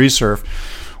go out and resurf.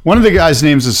 One of the guys'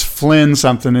 names is Flynn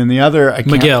something, and the other...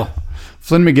 McGill.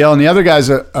 Flynn McGill, and the other guy's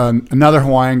another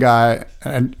Hawaiian guy,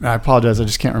 and I apologize, I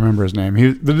just can't remember his name.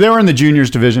 They were in the juniors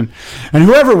division, and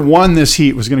whoever won this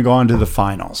heat was going to go on to the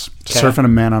finals, surfing a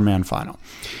man-on-man final.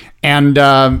 And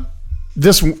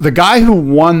the guy who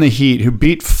won the heat, who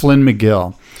beat Flynn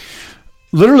McGill,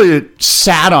 literally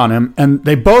sat on him, and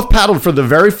they both paddled for the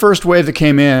very first wave that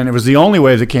came in. It was the only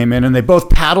wave that came in, and they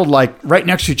both paddled like right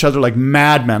next to each other like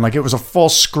madmen, like it was a full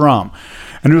scrum.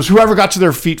 And it was whoever got to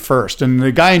their feet first. And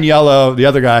the guy in yellow, the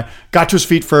other guy, got to his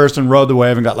feet first and rode the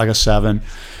wave and got like a 7.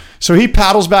 So he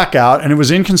paddles back out, and it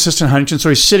was inconsistent Huntington. So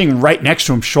he's sitting right next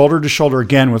to him, shoulder to shoulder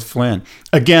again with Flynn.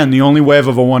 Again, the only wave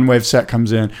of a one-wave set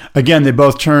comes in. Again, they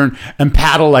both turn and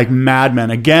paddle like madmen.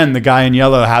 Again, the guy in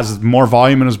yellow has more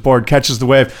volume in his board, catches the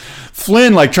wave.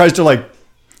 Flynn tries to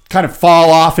kind of fall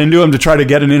off into him to try to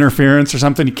get an interference or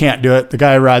something. He can't do it. The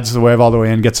guy rides the wave all the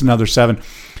way in, gets another 7.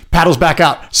 Paddles back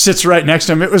out, sits right next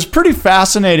to him. It was pretty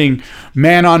fascinating,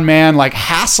 man-on-man,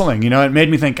 hassling. It made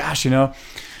me think, gosh,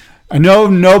 I know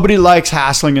nobody likes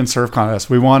hassling in surf contests.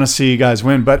 We want to see guys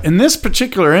win. But in this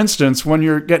particular instance, when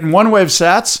you're getting one-wave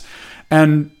sets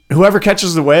and whoever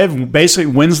catches the wave basically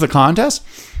wins the contest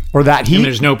or that heat. And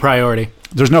there's no priority.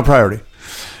 There's no priority.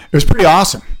 It was pretty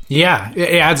awesome. Yeah,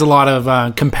 it adds a lot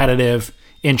of competitive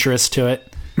interest to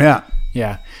it. Yeah.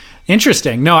 Yeah.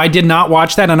 Interesting. No, I did not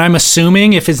watch that, and I'm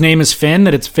assuming if his name is Finn,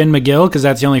 that it's Finn McGill, because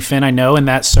that's the only Finn I know in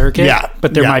that circuit. Yeah.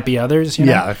 But there might be others,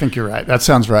 Yeah, I think you're right. That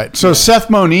sounds right. So Seth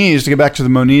Moniz, to get back to the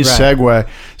Moniz segue,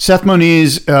 Seth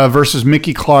Moniz versus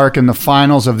Mickey Clark in the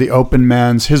finals of the Open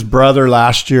Men's. His brother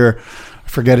last year, I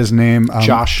forget his name.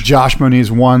 Josh Moniz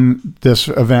won this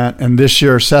event, and this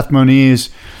year Seth Moniz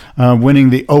winning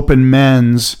the Open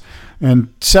Men's.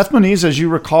 And Seth Moniz, as you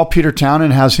recall, Peter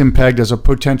Townend has him pegged as a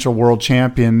potential world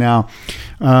champion now.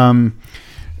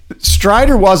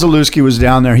 Strider Wasilewski was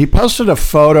down there. He posted a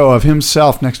photo of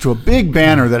himself next to a big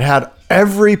banner that had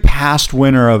every past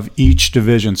winner of each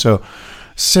division. So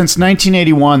since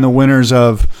 1981, the winners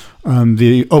of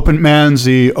the Open Men's,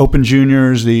 the Open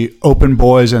Juniors, the Open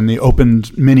Boys, and the Open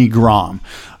Mini Grom.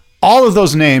 All of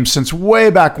those names since way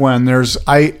back when,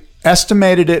 I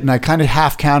estimated it and I kind of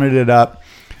half counted it up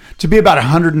to be about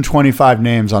 125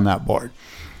 names on that board.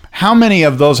 How many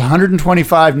of those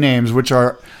 125 names, which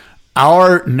are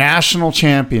our national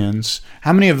champions,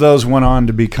 how many of those went on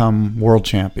to become world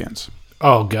champions?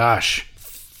 Oh, gosh.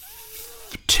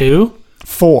 2?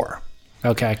 4.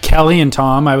 Okay. Kelly and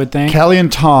Tom, I would think. Kelly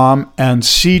and Tom and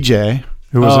CJ,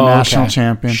 who was a national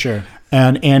champion. Sure.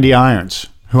 And Andy Irons,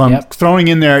 who I'm throwing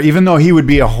in there, even though he would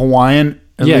be a Hawaiian,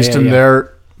 at least in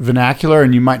their vernacular,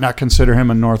 and you might not consider him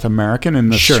a North American in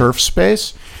the surf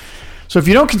space. So if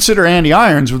you don't consider Andy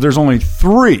Irons, there's only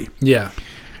 3. Yeah.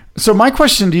 So my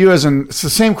question to you it's the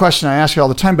same question I ask you all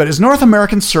the time, but is North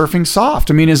American surfing soft?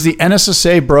 I mean, is the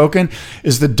NSSA broken?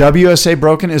 Is the WSA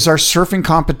broken? Is our surfing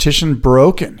competition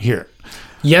broken here?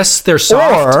 Yes, they're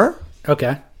soft. Or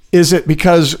okay. Is it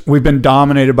because we've been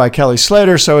dominated by Kelly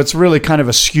Slater, so it's really kind of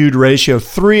a skewed ratio?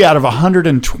 3 out of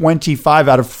 125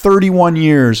 out of 31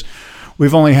 years,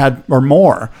 we've only had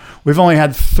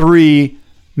 3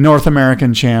 North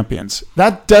American champions.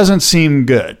 That doesn't seem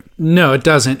good. No, it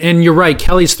doesn't. And you're right.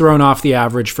 Kelly's thrown off the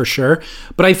average for sure.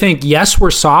 But I think, yes, we're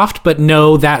soft, but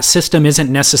no, that system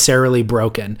isn't necessarily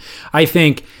broken. I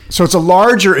think... So it's a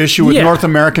larger issue with North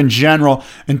American general,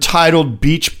 entitled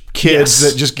beach kids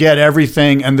that just get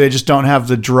everything and they just don't have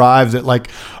the drive that like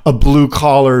a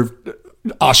blue-collar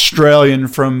Australian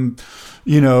from,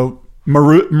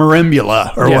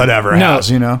 Marimbula or whatever has,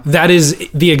 That is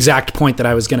the exact point that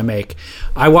I was going to make.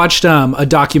 I watched a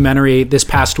documentary this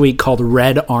past week called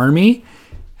Red Army.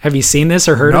 Have you seen this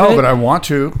or heard of it? No, but I want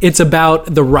to. It's about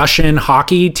the Russian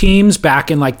hockey teams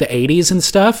back in like the 80s and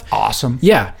stuff. Awesome.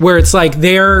 Yeah, where it's like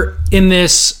they're in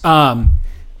this,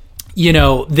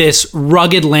 this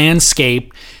rugged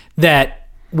landscape that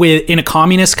in a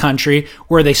communist country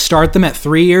where they start them at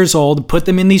 3 years old, put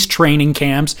them in these training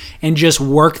camps, and just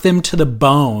work them to the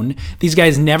bone. These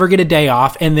guys never get a day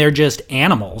off, and they're just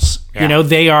animals. Yeah.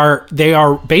 They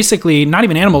are basically not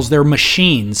even animals; they're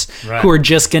machines who are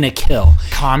just gonna kill.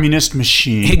 Communist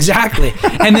machine. Exactly.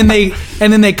 And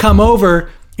then they come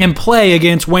over and play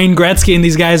against Wayne Gretzky and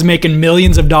these guys making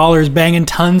millions of dollars, banging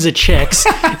tons of chicks,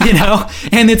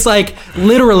 and it's like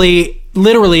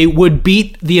literally would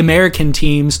beat the American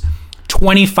teams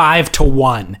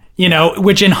 25-1,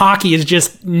 which in hockey is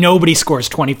just nobody scores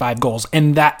 25 goals.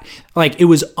 And that, it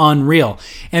was unreal.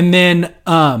 And then,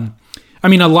 a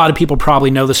lot of people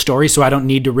probably know the story, so I don't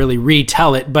need to really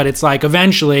retell it, but it's like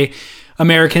eventually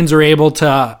Americans are able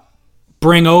to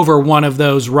bring over one of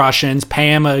those Russians, pay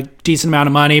him a decent amount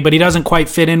of money, but he doesn't quite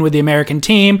fit in with the American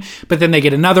team. But then they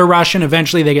get another Russian.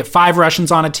 Eventually they get 5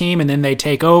 Russians on a team, and then they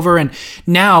take over. And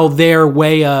now their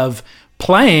way of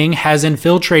playing has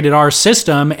infiltrated our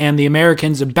system, and the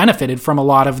Americans have benefited from a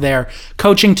lot of their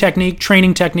coaching technique,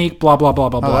 training technique, blah, blah, blah,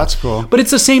 blah, blah. Oh, that's cool. But it's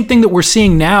the same thing that we're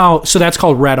seeing now. So that's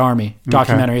called Red Army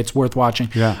documentary. Okay. It's worth watching.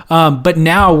 Yeah. But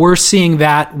now we're seeing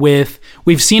that we've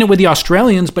seen it with the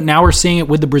Australians, but now we're seeing it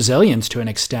with the Brazilians to an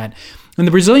extent. And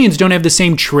the Brazilians don't have the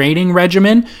same training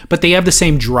regimen, but they have the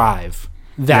same drive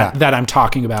that I'm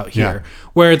talking about here,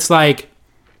 where it's like,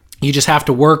 you just have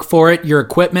to work for it. Your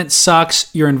equipment sucks.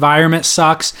 Your environment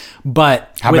sucks.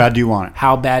 But how bad do you want it?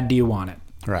 How bad do you want it?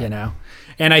 Right.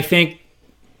 And I think,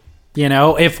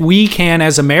 if we can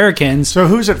as Americans. So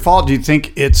who's at fault? Do you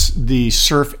think it's the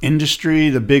surf industry,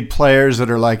 the big players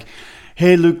that are like,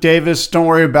 hey, Luke Davis, don't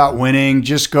worry about winning.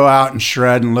 Just go out and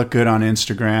shred and look good on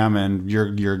Instagram, and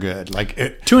you're good.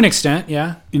 To an extent,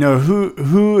 yeah.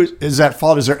 Who is at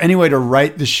fault? Is there any way to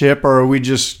right the ship, or are we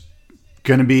just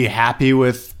going to be happy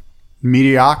with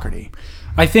mediocrity?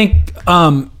 I think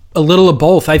a little of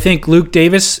both. I think Luke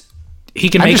Davis, I'm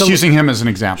just using him as an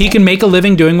example. He can make a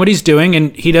living doing what he's doing,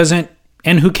 and he doesn't.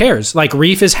 And who cares? Like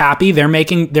Reef is happy.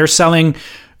 They're selling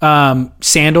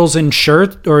sandals and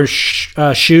shirt or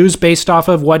shoes based off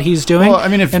of what he's doing.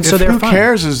 Well, if who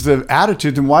cares is the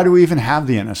attitude, then why do we even have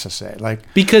the NSSA?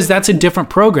 Because that's a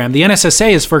different program. The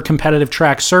NSSA is for competitive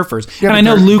track surfers. Yeah, and I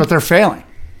know but they're failing.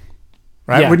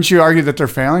 Right? Yeah. Wouldn't you argue that they're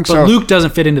failing? But Luke doesn't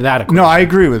fit into that equation. No, I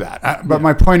agree with that. But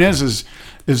my point is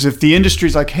if the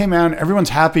industry's like, hey man, everyone's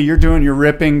happy, you're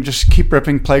ripping, just keep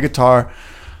ripping, play guitar,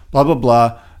 blah, blah,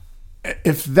 blah.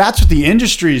 If that's what the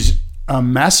industry's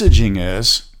messaging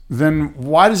is, then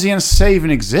why does the NSA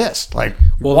even exist?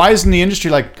 Why isn't the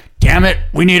industry like, damn it,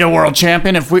 we need a world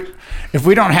champion. If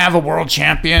we don't have a world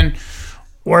champion,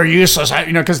 we're useless.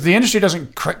 Because the industry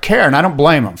doesn't care, and I don't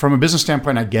blame them. From a business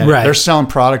standpoint, I get it. They're selling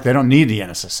product. They don't need the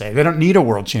NSSA. They don't need a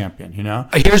world champion,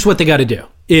 Here's what they got to do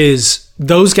is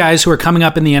those guys who are coming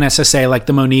up in the NSSA, like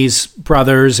the Moniz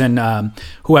brothers and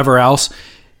whoever else,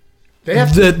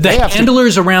 the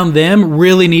handlers around them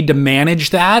really need to manage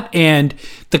that. And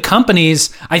the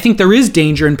companies, I think there is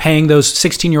danger in paying those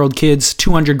 16-year-old kids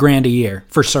 $200,000 a year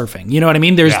for surfing. You know what I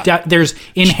mean? There's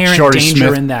inherent Jordy danger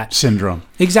Smith in that syndrome.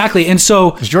 Exactly. And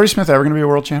so, is Jordy Smith ever going to be a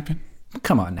world champion?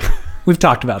 Come on now. We've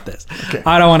talked about this. Okay.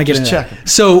 I don't want to get into that.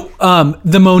 So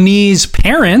the Moniz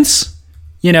parents,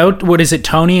 what is it,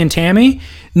 Tony and Tammy,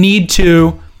 need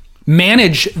to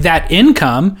manage that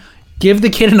income, give the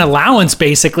kid an allowance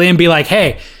basically, and be like,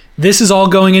 hey, this is all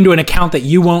going into an account that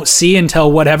you won't see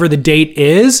until whatever the date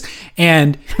is.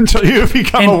 And until you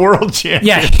become a world champion.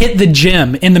 Yeah, hit the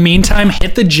gym. In the meantime,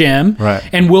 hit the gym. Right.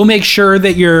 And we'll make sure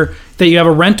that you have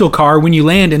a rental car when you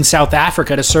land in South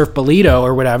Africa to surf Bolito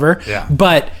or whatever. Yeah.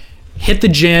 But hit the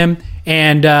gym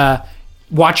and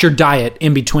watch your diet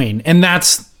in between. And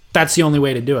that's the only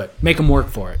way to do it. Make them work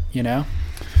for it,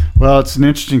 Well, it's an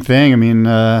interesting thing.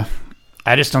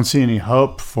 I just don't see any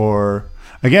hope for...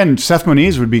 Again, Seth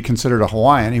Moniz would be considered a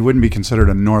Hawaiian. He wouldn't be considered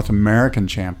a North American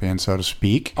champion, so to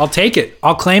speak. I'll take it.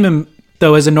 I'll claim him,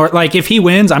 though, as a North... if he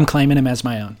wins, I'm claiming him as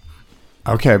my own.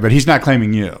 Okay, but he's not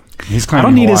claimling you. He's claiming I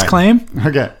don't need Hawaiian. his claim.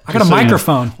 Okay. I got a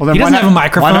microphone. Well, then he doesn't have a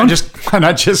microphone. Why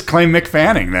not just claim Mick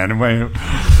Fanning, then?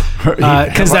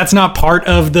 Because that's not part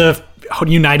of the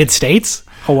United States.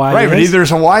 Hawaii, right? But there's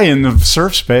Hawaii in the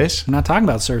surf space. I'm not talking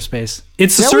about surf space.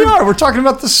 It's the surf. We are. We're talking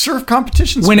about the surf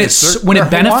competition space. When it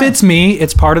benefits me,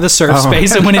 it's part of the surf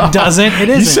space, and when it doesn't, it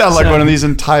isn't. You sound like one of these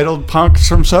entitled punks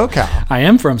from SoCal. I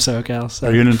am from SoCal. So.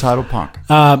 Are you an entitled punk?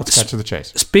 Let's cut to the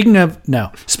chase. Speaking of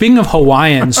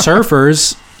Hawaiian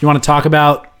surfers, You want to talk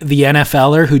about the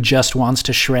NFLer who just wants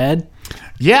to shred?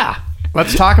 Yeah.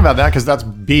 Let's talk about that because that's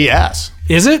BS.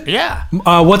 Is it? Yeah.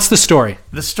 What's the story?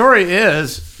 The story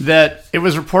is that it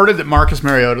was reported that Marcus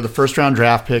Mariota, the first-round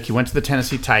draft pick, he went to the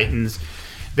Tennessee Titans,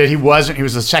 that he was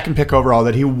the second pick overall,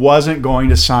 that he wasn't going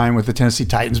to sign with the Tennessee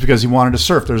Titans because he wanted to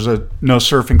surf. There's a no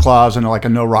surfing clause and like a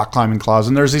no rock climbing clause.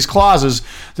 And there's these clauses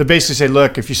that basically say,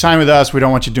 look, if you sign with us, we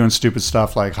don't want you doing stupid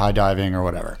stuff like high diving or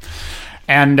whatever.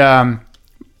 And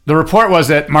the report was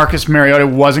that Marcus Mariota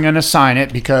wasn't going to sign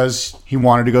it because he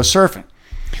wanted to go surfing.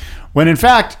 When in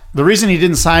fact, the reason he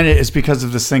didn't sign it is because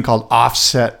of this thing called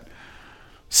offset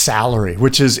salary,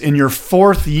 which is in your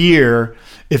fourth year,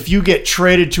 if you get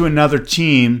traded to another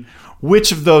team,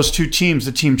 which of those two teams,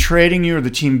 the team trading you or the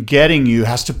team getting you,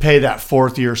 has to pay that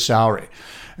fourth year salary.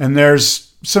 And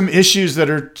there's some issues that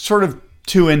are sort of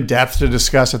too in-depth to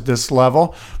discuss at this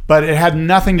level, but it had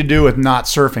nothing to do with not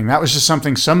surfing. That was just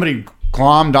something somebody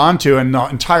glommed onto and the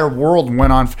entire world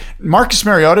went on. Marcus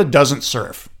Mariota doesn't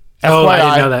surf. Oh, I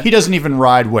didn't know that. He doesn't even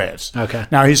ride waves. Okay.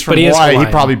 Now he's from Hawaii. He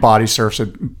probably body surfs at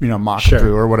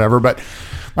Makapu or whatever. But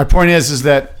my point is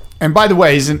that, and by the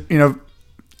way,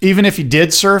 even if he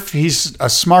did surf, he's a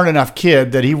smart enough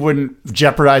kid that he wouldn't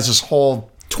jeopardize his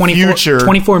whole future.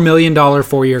 $24 million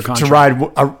 4-year contract to ride.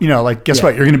 Guess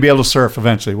what? You're going to be able to surf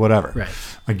eventually. Whatever. Right.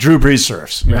 Like Drew Brees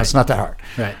surfs. It's not that hard.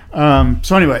 Right.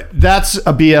 So anyway, that's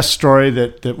a BS story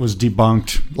that was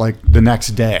debunked like the next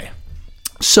day.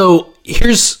 So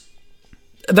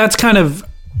that's kind of,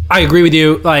 I agree with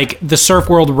you. Like the surf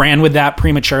world ran with that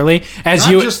prematurely. Not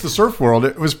just the surf world.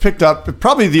 It was picked up.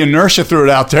 Probably the inertia threw it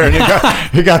out there, and it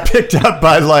got picked up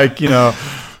by the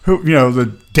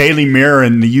Daily Mirror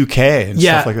in the UK and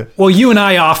stuff like that. Well, you and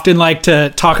I often like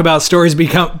to talk about stories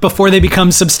before they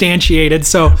become substantiated.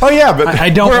 So but I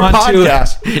don't we're want a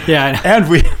podcast. to. Yeah, and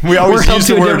we always use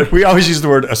the word. We always use the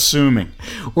word assuming.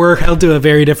 We're held to a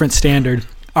very different standard.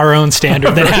 Our own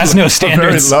standard that has no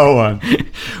standards. A very low one.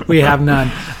 We have none.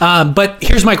 But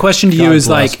here's my question to you: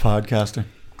 podcasting.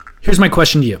 Here's my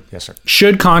question to you. Yes, sir.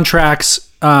 Should contracts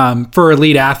for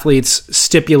elite athletes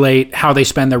stipulate how they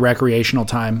spend their recreational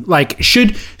time? Like,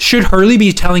 should Hurley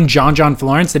be telling John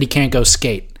Florence that he can't go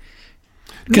skate?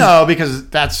 No, because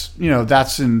that's John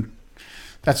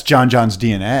John's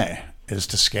DNA. Is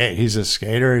to skate. He's a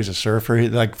skater. He's a surfer.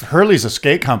 Hurley's a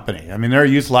skate company. I mean, they're a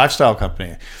youth lifestyle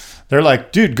company. They're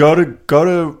like, dude, go to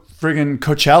friggin'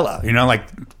 Coachella.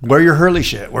 Wear your Hurley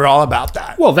shit. We're all about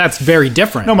that. Well, that's very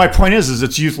different. No, my point is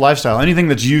it's youth lifestyle. Anything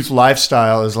that's youth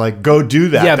lifestyle is like, go do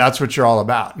that. Yeah, that's what you're all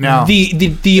about. Now,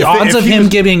 the odds of him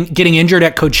getting injured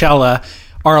at Coachella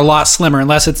are a lot slimmer,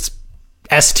 unless it's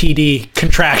STD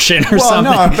contraction or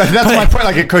something. No, that's my point.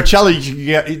 Like at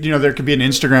Coachella, there could be an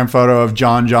Instagram photo of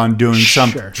John doing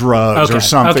some drugs or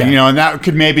something, and that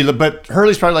could maybe. But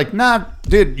Hurley's probably like, nah,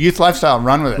 dude, youth lifestyle,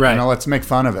 run with it. Right. Let's make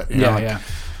fun of it.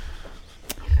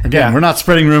 Again, we're not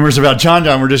spreading rumors about John.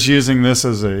 We're just using this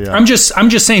as a. I'm just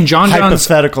saying, John's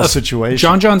hypothetical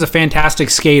situation. John's a fantastic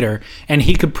skater, and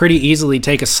he could pretty easily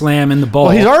take a slam in the bowl.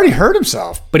 Well, he's already hurt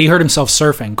himself, but he hurt himself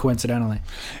surfing, coincidentally.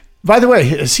 By the way,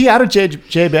 is he out of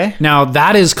J-Bay? Now,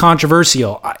 that is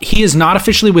controversial. He is not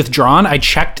officially withdrawn. I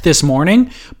checked this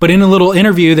morning, but in a little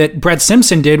interview that Brett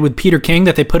Simpson did with Peter King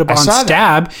that they put up on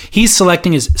Stab,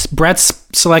 Brett's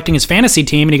selecting his fantasy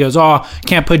team, and he goes,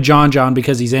 can't put John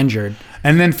because he's injured.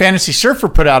 And then Fantasy Surfer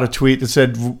put out a tweet that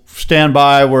said, stand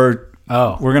by, we're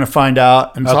going to find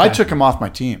out. And so I took him off my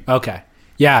team. Okay.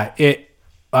 Yeah,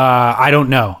 I don't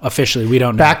know. Officially, we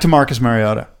don't know. Back to Marcus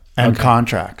Mariota and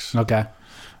contracts. Okay.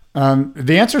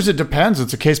 The answer is it depends.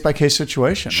 It's a case-by-case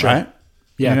situation, right?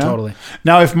 Yeah, totally.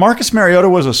 Now, if Marcus Mariota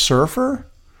was a surfer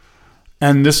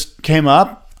and this came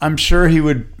up, I'm sure they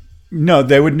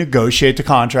would negotiate the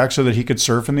contract so that he could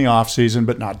surf in the off-season,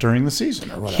 but not during the season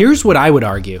or whatever. Here's what I would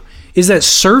argue, is that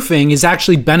surfing is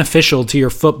actually beneficial to your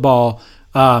football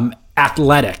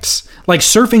athletics. Like,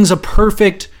 surfing's a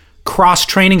perfect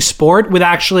cross-training sport with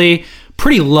actually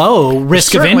pretty low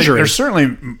risk of injury. There's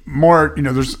certainly more,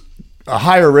 there's a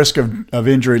higher risk of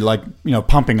injury, like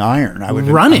pumping iron. I would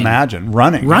imagine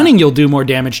running. You'll do more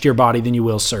damage to your body than you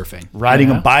will surfing. Riding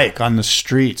a bike on the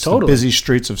streets, the busy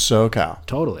streets of SoCal.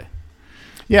 Totally.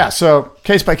 Yeah. So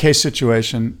case by case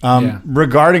situation.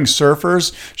 Regarding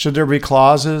surfers, should there be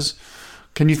clauses?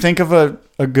 Can you think of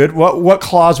a good what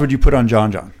clause would you put on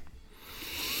John?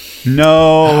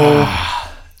 No.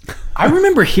 I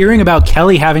remember hearing about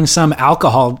Kelly having some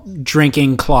alcohol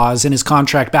drinking clause in his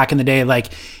contract back in the day. Like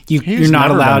you're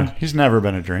not allowed. He's never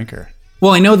been a drinker.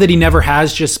 Well, I know that he never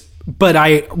has, but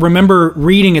I remember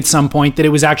reading at some point that it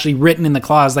was actually written in the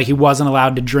clause, like he wasn't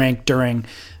allowed to drink during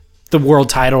the world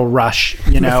title rush,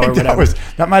 or whatever.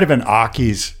 That might have been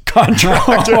Aki's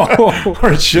contract,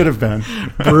 or it should have been.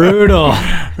 Brutal.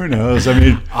 Who knows? I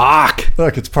mean, Ak.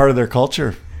 Look, it's part of their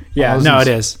culture. Yeah, no, it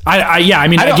is. I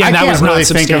mean, again, that was not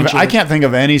substantial. I can't think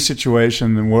of any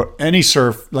situation, any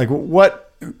surf, like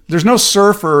what, there's no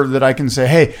surfer that I can say,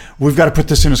 hey, we've got to put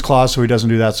this in his clause so he doesn't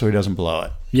do that, so he doesn't blow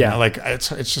it. Yeah. Like it's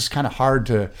just kind of hard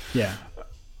to, yeah.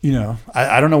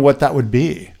 I don't know what that would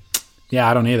be. Yeah,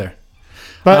 I don't either.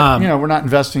 But, we're not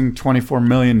investing $24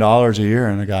 million a year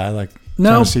in a guy like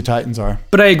Tennessee Titans are.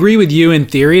 But I agree with you in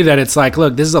theory that it's like,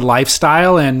 look, this is a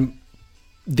lifestyle and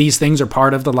these things are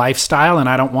part of the lifestyle and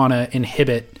I don't want to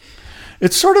inhibit.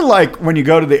 It's sort of like when you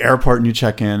go to the airport and you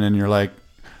check in and you're like,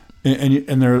 and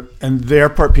the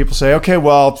airport people say, okay,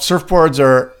 well, surfboards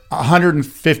are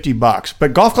 $150,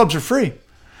 but golf clubs are free.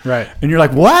 Right. And you're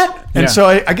like, what? And so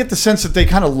I get the sense that they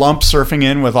kind of lump surfing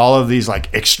in with all of these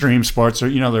like extreme sports. Or,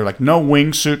 they're like no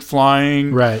wingsuit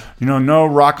flying. Right. No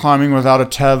rock climbing without a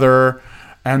tether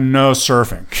and no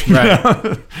surfing.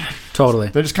 Right. Totally.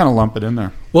 They just kind of lump it in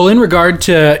there. Well, in regard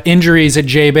to injuries at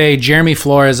J-Bay, Jeremy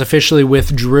Flores officially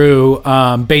withdrew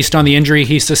based on the injury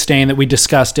he sustained that we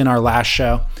discussed in our last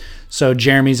show. So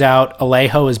Jeremy's out.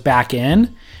 Alejo is back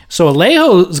in. So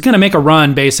Alejo is going to make a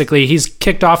run, basically. He's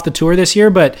kicked off the tour this year,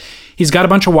 but he's got a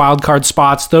bunch of wild card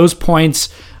spots. Those points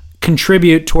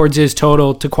contribute towards his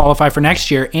total to qualify for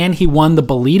next year, and he won the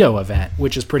Bolito event,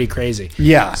 which is pretty crazy.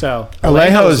 Yeah. So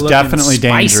Alejo is definitely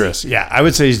spicy. dangerous. Yeah, I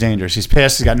would say he's dangerous. He's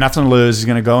pissed. He's got nothing to lose. He's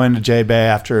going to go into J-Bay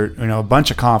after a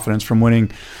bunch of confidence from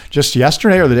winning just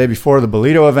yesterday or the day before the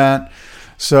Bolito event.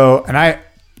 So, and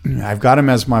I've got him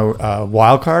as my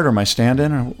wild card or my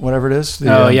stand-in or whatever it is.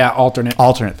 Alternate.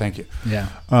 Alternate, thank you. Yeah.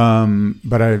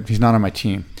 But he's not on my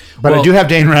team. But I do have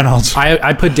Dane Reynolds.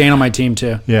 I put Dane on my team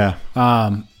too. Yeah.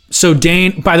 So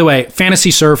Dane, by the way,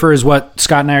 Fantasy Surfer is what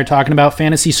Scott and I are talking about,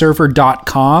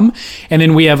 fantasysurfer.com. And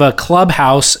then we have a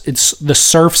clubhouse. It's the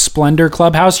Surf Splendor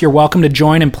Clubhouse. You're welcome to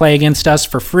join and play against us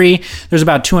for free. There's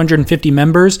about 250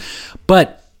 members.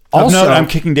 But also, I'm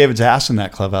kicking David's ass in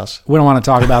that clubhouse. We don't want to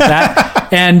talk about that.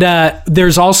 And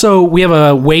there's also, we have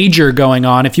a wager going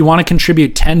on. If you want to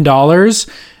contribute $10,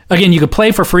 again, you could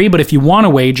play for free, but if you want to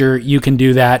wager, you can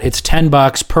do that. It's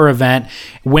 $10 per event.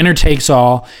 Winner takes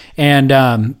all.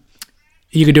 And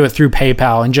you could do it through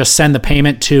PayPal and just send the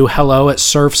payment to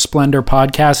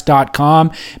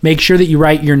hello@surfsplendorpodcast.com. Make sure that you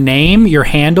write your name, your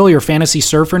handle, your fantasy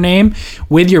surfer name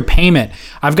with your payment.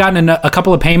 I've gotten a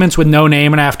couple of payments with no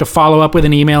name, and I have to follow up with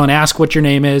an email and ask what your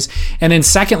name is. And then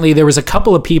secondly, there was a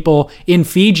couple of people in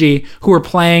Fiji who were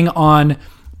playing on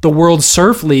the World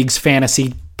Surf League's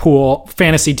fantasy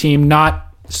team,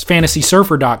 not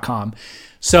fantasysurfer.com.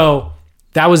 So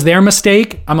that was their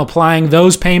mistake. I'm applying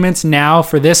those payments now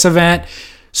for this event.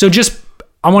 So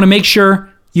I want to make sure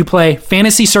you play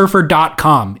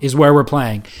fantasysurfer.com is where we're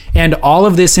playing. And all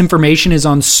of this information is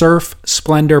on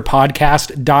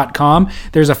surfsplendorpodcast.com.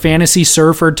 There's a Fantasy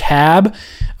Surfer tab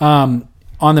on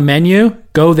the menu.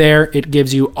 Go there. It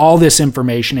gives you all this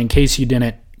information in case you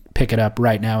didn't pick it up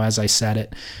right now as I said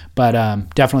it. But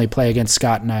definitely play against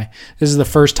Scott and I. This is the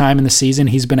first time in the season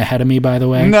he's been ahead of me, by the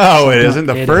way. No, it isn't.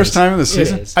 The first time in the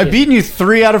season? I've beaten you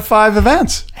 3 out of 5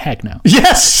 events. Heck no.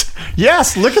 Yes.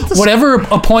 Look at this. Whatever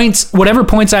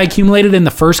points I accumulated in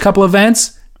the first couple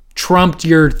events trumped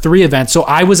your 3 events. So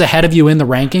I was ahead of you in the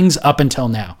rankings up until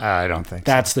now. I don't think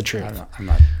that's the truth.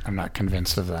 I'm not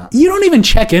convinced of that. You don't even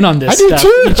check in on this stuff. I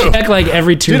do too. You check like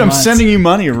every 2 months. Dude, I'm sending you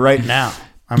money right now.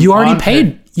 You already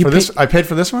paid. I paid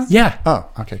for this one? Yeah. Oh,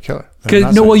 okay, killer.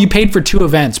 You paid for 2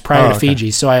 events prior to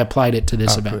Fiji, so I applied it to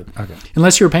this event. Good. Okay.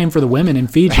 Unless you were paying for the women in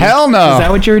Fiji. Hell no. Is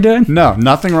that what you were doing? No,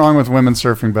 nothing wrong with women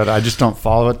surfing, but I just don't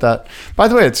follow it that. By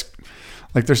the way, it's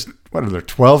like there's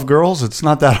 12 girls? It's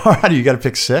not that hard. You got to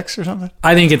pick 6 or something?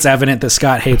 I think it's evident that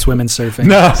Scott hates women surfing.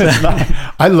 No, it's not.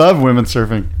 I love women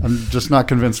surfing. I'm just not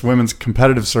convinced women's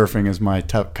competitive surfing is my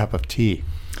cup of tea.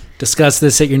 Discuss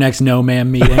this at your next No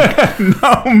Ma'am meeting.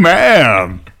 No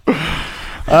ma'am.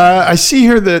 I see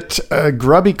here that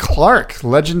Grubby Clark,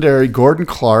 legendary Gordon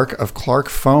Clark of Clark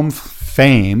Foam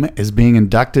fame, is being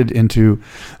inducted into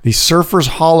the Surfers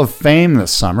Hall of Fame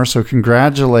this summer. So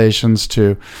congratulations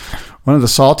to one of the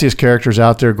saltiest characters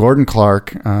out there, Gordon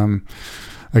Clark, a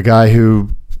guy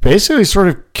who basically sort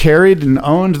of carried and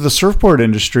owned the surfboard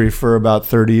industry for about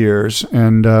 30 years.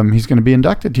 And he's going to be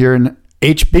inducted here in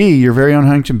HB, your very own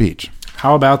Huntington Beach.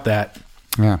 How about that?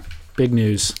 Yeah. Big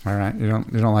news. All right. You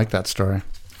don't like that story.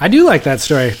 I do like that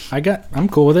story. I'm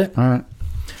cool with it. All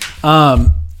right.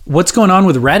 What's going on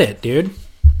with Reddit, dude?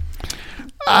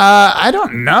 I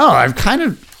don't know. I've kind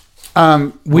of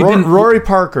Rory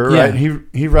Parker, right?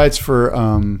 He writes for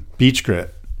Beach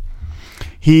Grit.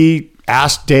 he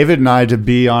asked David and I to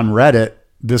be on Reddit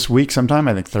this week sometime,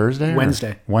 I think Thursday?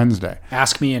 Wednesday.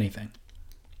 Ask me anything.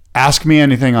 Ask me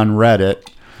anything on Reddit.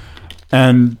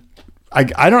 And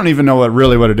I don't even know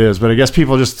what it is, but I guess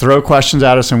people just throw questions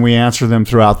at us and we answer them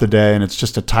throughout the day. And it's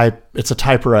just a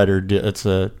typewriter. It's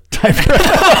a typewriter.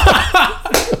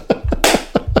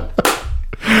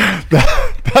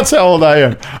 That's how old I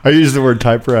am. I use the word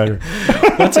typewriter.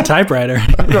 What's a typewriter?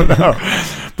 I don't know.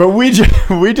 But we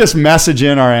just message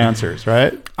in our answers,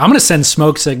 right? I'm going to send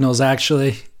smoke signals,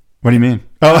 actually. What do you mean?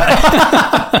 Oh,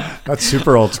 that's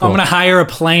super old school. I'm going to hire a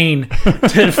plane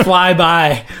to fly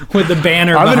by with the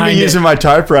banner behind it. I'm going to be using my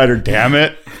typewriter, damn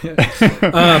it.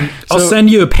 I'll send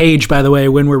you a page, by the way,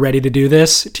 when we're ready to do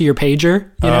this, to your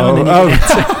pager. You know, and then you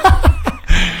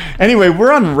can Anyway,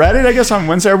 we're on Reddit, I guess, on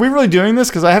Wednesday. Are we really doing this?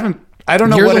 Because I don't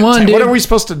know what are we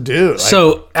supposed to do?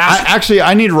 So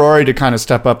I need Rory to kind of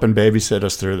step up and babysit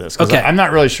us through this. Okay. I'm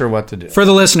not really sure what to do. For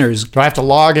the listeners. Do I have to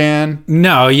log in?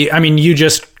 No, you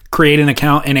just create an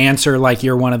account and answer like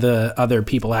you're one of the other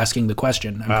people asking the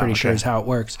question. I'm pretty sure is how it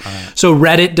works. Right. So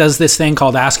Reddit does this thing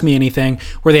called Ask Me Anything,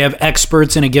 where they have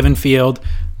experts in a given field.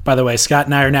 By the way, Scott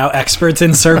and I are now experts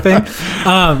in surfing.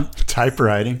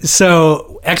 Typewriting.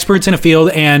 So experts in a field,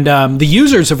 and the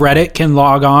users of Reddit can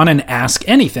log on and ask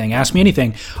anything. Ask me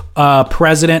anything.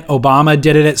 President Obama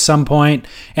did it at some point,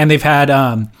 and they've had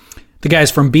the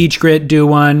guys from Beach Grit do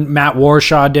one. Matt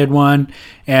Warshaw did one.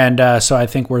 And so I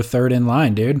think we're third in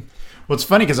line, dude. Well, it's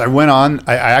funny because I went on.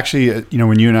 I actually,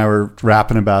 when you and I were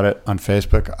rapping about it on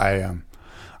Facebook, I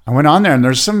went on there and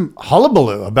there's some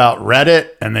hullabaloo about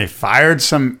Reddit, and they fired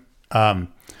some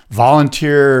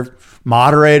volunteer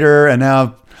moderator, and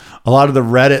now a lot of the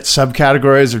Reddit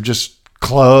subcategories are just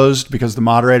closed because the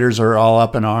moderators are all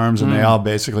up in arms and they all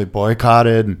basically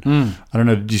boycotted. And I don't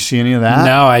know. Did you see any of that?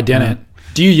 No, I didn't.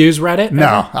 Do you use Reddit?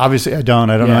 No, obviously I don't.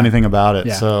 I don't know anything about it.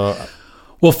 Yeah. So,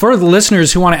 well, for the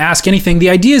listeners who want to ask anything, the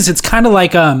idea is it's kind of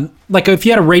like if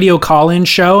you had a radio call-in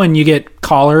show and you get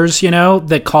callers,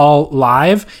 that call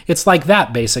live. It's like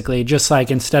that basically. Just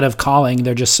like instead of calling,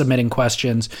 they're just submitting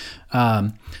questions.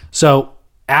 So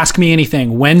ask me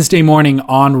anything. Wednesday morning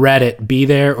on Reddit. Be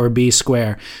there or be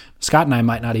square. Scott and I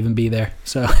might not even be there,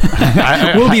 so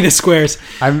we'll be the squares.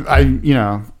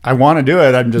 I want to do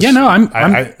it. I'm just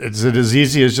it's as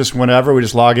easy as just whenever we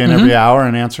just log in every hour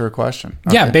and answer a question.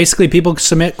 Okay. Yeah, basically people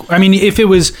submit. I mean,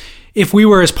 if we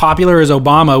were as popular as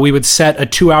Obama, we would set a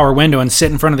 2-hour window and sit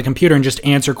in front of the computer and just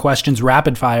answer questions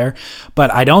rapid fire.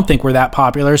 But I don't think we're that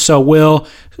popular. So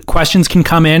questions can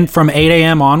come in from 8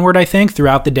 a.m. onward, I think,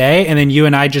 throughout the day. And then you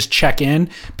and I just check in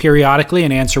periodically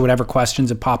and answer whatever questions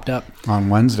have popped up. On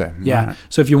Wednesday. Yeah. Right.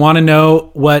 So if you want to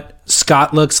know what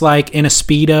Scott looks like in a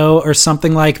Speedo or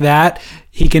something like that,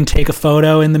 he can take a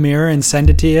photo in the mirror and send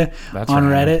it to you on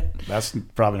Reddit. That's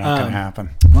probably not going to happen.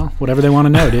 Well, whatever they want to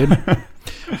know, dude.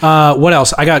 What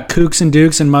else? I got Kooks and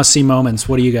Dukes and must-see moments.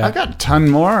 What do you got? I got a ton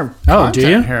more. Oh, do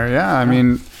you? Here, yeah. I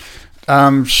mean,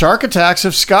 shark attacks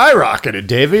have skyrocketed,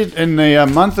 David, in the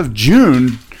month of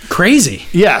June. Crazy.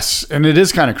 Yes, and it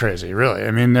is kind of crazy, really.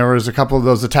 I mean, there was a couple of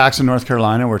those attacks in North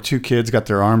Carolina where 2 kids got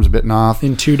their arms bitten off.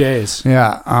 In 2 days.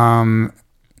 Yeah.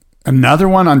 Another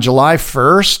one on July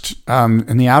 1st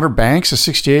in the Outer Banks, a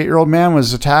 68-year-old man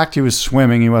was attacked. He was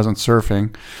swimming. He wasn't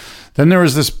surfing. Then there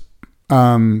was this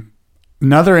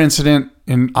another incident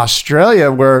in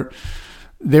Australia where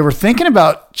they were thinking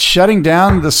about shutting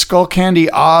down the Skullcandy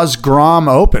Oz Grom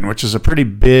Open, which is a pretty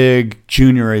big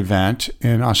junior event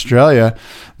in Australia.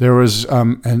 There was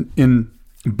in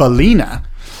Ballina,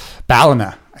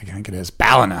 I think it is,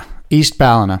 East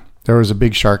Ballina, there was a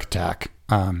big shark attack.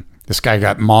 This guy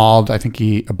got mauled. I think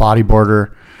a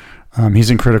bodyboarder.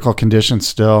 He's in critical condition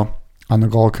still on the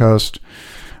Gold Coast.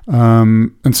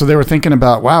 And so they were thinking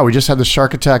about, wow, we just had the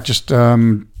shark attack just,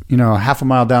 half a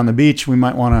mile down the beach. We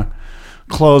might want to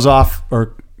close off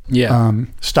or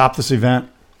stop this event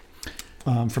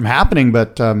from happening.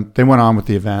 But they went on with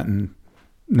the event and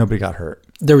nobody got hurt.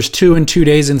 There was 2 in 2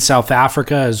 days in South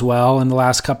Africa as well in the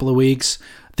last couple of weeks.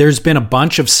 There's been a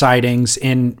bunch of sightings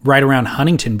right around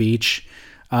Huntington Beach.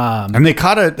 And they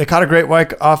caught a great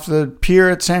white off the pier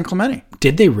at San Clemente.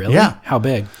 Did they really? Yeah. How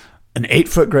big? An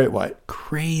 8-foot great white.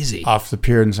 Crazy. Off the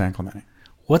pier in San Clemente.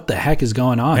 What the heck is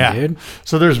going on, dude?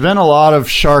 So there's been a lot of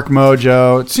shark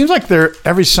mojo. It seems like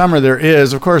every summer there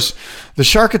is. Of course, the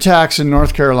shark attacks in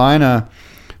North Carolina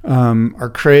are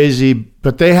crazy,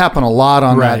 but they happen a lot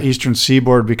on that eastern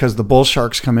seaboard because the bull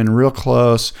sharks come in real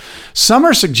close. Some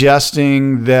are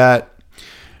suggesting that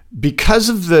because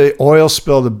of the oil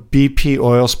spill, the BP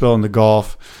oil spill in the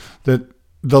Gulf, that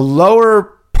the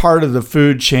lower part of the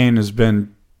food chain has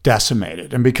been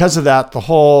decimated. And because of that, the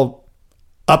whole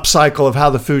upcycle of how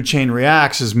the food chain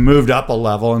reacts has moved up a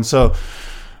level. And so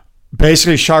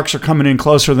basically sharks are coming in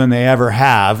closer than they ever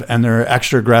have, and they're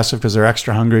extra aggressive because they're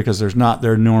extra hungry because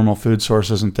their normal food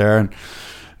source isn't there.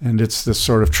 And it's this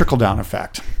sort of trickle down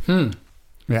effect.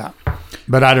 Yeah.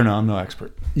 But I don't know. I'm no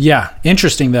expert. Yeah.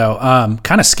 Interesting though.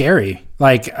 Kind of scary.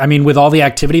 Like, I mean, with all the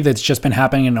activity that's just been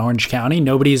happening in Orange County,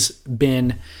 nobody's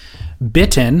been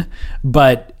bitten,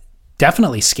 but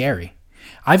definitely scary.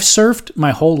 I've surfed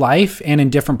my whole life and in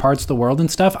different parts of the world and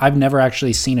stuff. I've never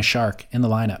actually seen a shark in the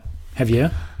lineup. Have you?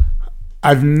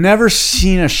 I've never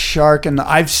seen a shark, and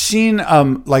I've seen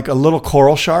like a little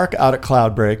coral shark out at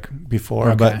Cloudbreak before,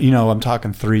 Okay. but I'm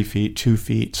talking 3 feet, 2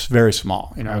 feet. It's very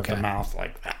small, with Okay. the mouth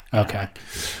like that. Okay.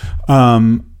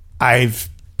 I've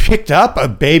picked up a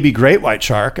baby great white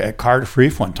shark at Cardiff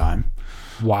Reef one time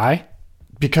Why?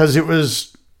 because it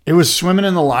was swimming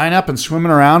in the lineup and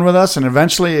swimming around with us, and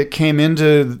eventually it came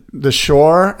into the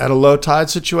shore at a low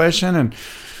tide situation,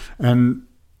 and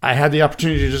I had the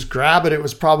opportunity to just grab it. It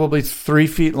was probably 3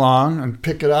 feet long, and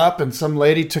pick it up, and some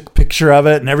lady took a picture of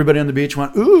it, and everybody on the beach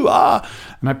went, ooh, ah,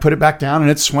 and I put it back down,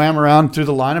 and it swam around through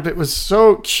the lineup. It was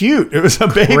so cute. It was a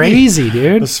baby. Crazy,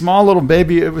 dude. A small little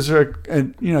baby. It was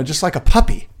just like a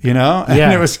puppy, and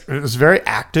Yeah. it was very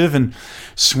active and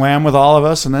swam with all of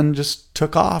us, and then just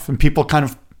took off, and people kind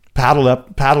of paddled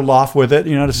off with it,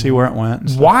 to see where it went. and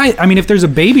stuff. Why? I mean, if there's a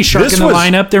baby shark This in the was-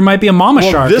 lineup, there might be a mama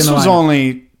shark This in the was lineup.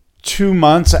 only 2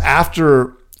 months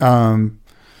after a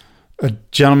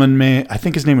gentleman, I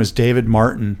think his name was David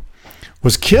Martin,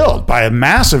 was killed by a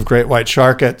massive great white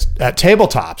shark at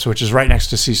Tabletops, which is right next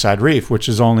to Seaside Reef, which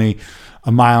is only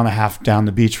a mile and a half down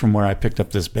the beach from where I picked up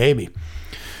this baby.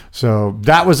 So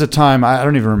that was a time, I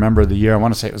don't even remember the year. I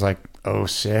want to say it was like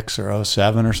 06 or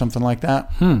 07 or something like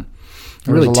that. There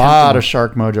Really was a lot tempting. of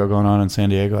shark mojo going on in San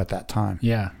Diego at that time.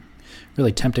 Yeah.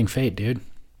 Really tempting fate, dude.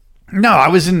 No, I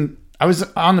was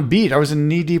on the beach. I was in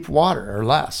knee deep water or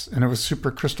less, and it was super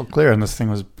crystal clear. And this thing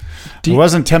was, it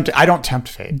wasn't tempting. I don't tempt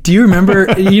fate. Do you remember,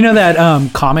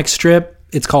 that comic strip?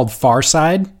 It's called Far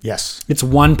Side. Yes. It's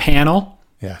one panel,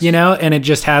 Yes. and it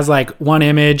just has like one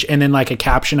image and then like a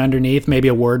caption underneath, maybe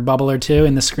a word bubble or two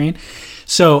in the screen.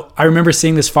 So I remember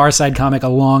seeing this Far Side comic a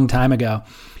long time ago,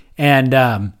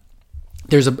 and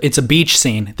it's a beach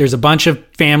scene. There's a bunch of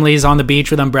families on the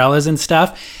beach with umbrellas and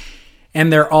stuff,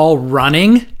 and they're all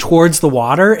running towards the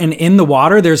water. And in the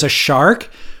water, there's a shark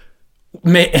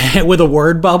with a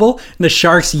word bubble. And the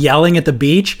shark's yelling at the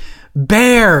beach,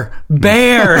 "Bear,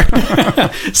 bear!"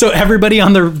 So everybody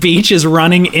on the beach is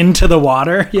running into the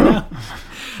water. Wow.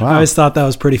 I always thought that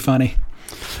was pretty funny.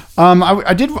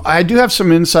 I do have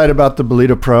some insight about the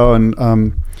Bolito Pro, and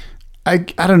I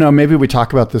don't know, maybe we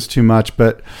talk about this too much,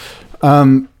 but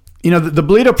the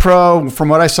Bolito Pro, from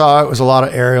what I saw, it was a lot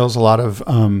of aerials, a lot of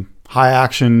high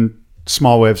action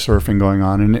small wave surfing going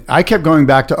on, and I kept going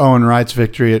back to Owen Wright's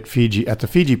victory at the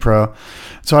Fiji Pro.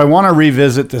 So I want to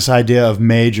revisit this idea of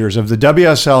majors, of the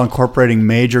WSL incorporating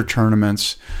major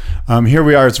tournaments. Here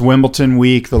we are, it's Wimbledon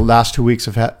week. The last 2 weeks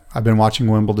I've been watching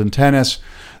Wimbledon tennis.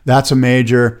 That's a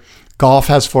major. Golf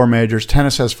has 4 majors.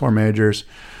 Tennis has 4 majors.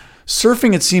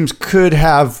 Surfing, it seems, could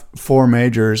have 4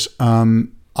 majors.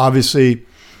 Obviously,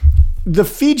 the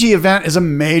Fiji event is a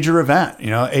major event,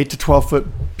 8 to 12 foot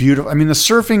beautiful. I mean,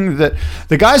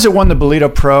 the guys that won the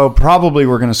Bolito Pro probably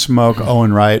were going to smoke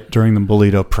Owen Wright during the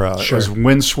Bolito Pro. Sure. It was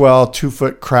wind swell, 2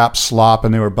 foot crap slop,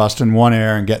 and they were busting one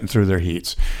air and getting through their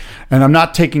heats. And I'm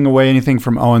not taking away anything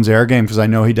from Owen's air game because I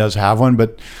know he does have one,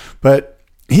 but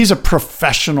he's a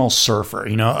professional surfer,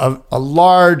 a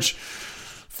large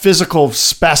physical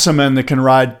specimen that can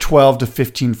ride 12 to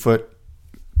 15 foot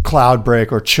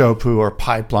Cloudbreak or Chopu or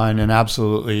Pipeline and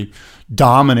absolutely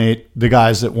dominate the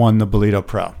guys that won the Bolito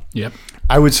Pro. Yep.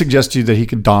 I would suggest to you that he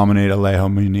could dominate Alejo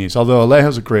Muniz, although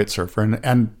Alejo's a great surfer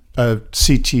and a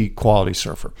CT quality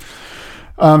surfer.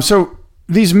 So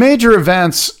these major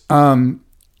events,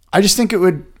 I just think it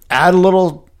would add a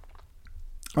little,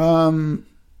 it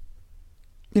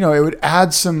would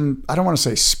add some, I don't want to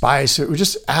say spice, it would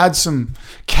just add some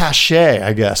cachet,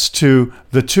 I guess, to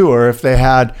the tour if they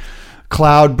had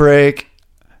Cloudbreak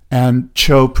and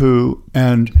Chopu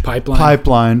and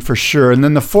Pipeline for sure. And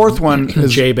then the fourth one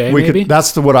is J-Bay, maybe?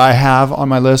 That's what I have on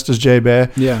my list is J-Bay.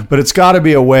 Yeah. But it's got to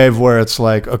be a wave where it's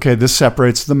like, okay, this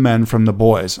separates the men from the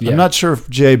boys. Yeah. I'm not sure if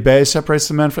J-Bay separates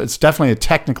the men from, it's definitely a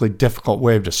technically difficult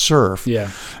wave to surf.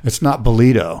 Yeah. It's not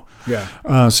Bolito.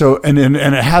 Yeah. So and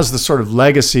it has the sort of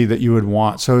legacy that you would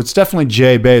want. So it's definitely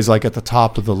J-Bay is like at the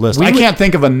top of the list. I can't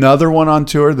think of another one on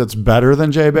tour that's better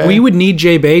than J-Bay. We would need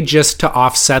J-Bay just to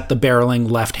offset the barreling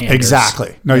left-handers.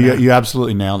 Exactly. No, you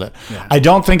absolutely nailed it. Yeah. I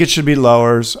don't think it should be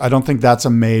lowers. I don't think that's a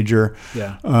major.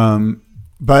 Yeah.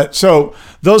 But so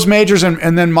those majors,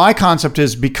 and then my concept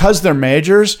is because they're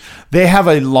majors, they have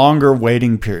a longer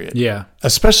waiting period. Yeah.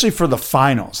 Especially for the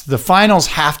finals. The finals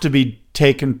have to be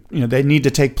taken, they need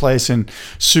to take place in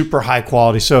super high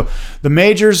quality. So the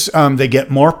majors, they get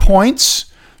more points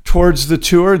towards the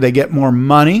tour, they get more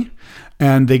money,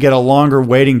 and they get a longer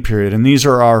waiting period. And these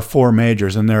are our 4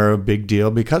 majors, and they're a big deal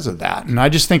because of that. And I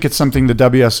just think it's something the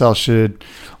WSL should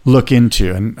look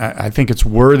into. And I think it's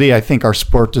worthy. I think our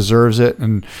sport deserves it.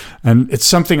 And it's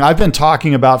something I've been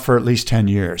talking about for at least 10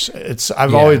 years.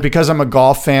 I've always, because I'm a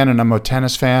golf fan and I'm a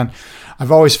tennis fan,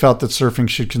 I've always felt that surfing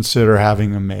should consider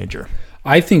having a major.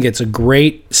 I think it's a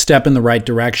great step in the right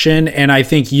direction, and I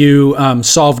think you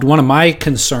solved one of my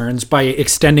concerns by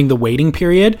extending the waiting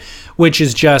period, which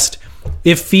is just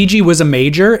if Fiji was a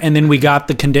major and then we got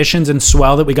the conditions and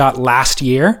swell that we got last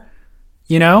year,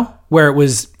 where it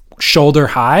was shoulder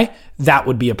high, that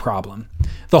would be a problem.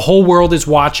 The whole world is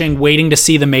watching, waiting to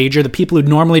see the major. The people who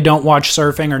normally don't watch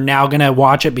surfing are now going to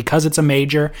watch it because it's a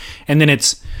major, and then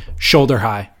it's shoulder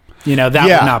high. That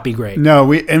would not be great.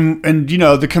 No,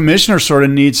 the commissioner sort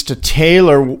of needs to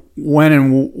tailor when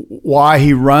and why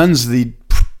he runs the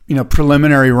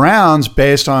preliminary rounds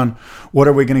based on what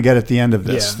are we going to get at the end of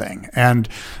this thing. And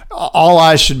all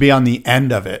eyes should be on the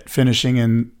end of it, finishing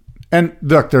in. And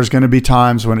look, there's going to be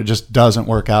times when it just doesn't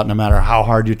work out no matter how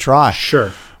hard you try.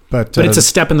 Sure. But it's a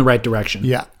step in the right direction.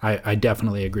 Yeah. I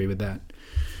definitely agree with that.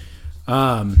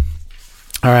 All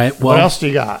right. Well, what else do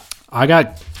you got? I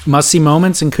got must-see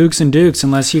moments and kooks and dukes,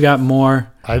 unless you got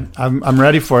more. I'm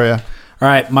ready for you. All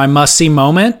right. My must-see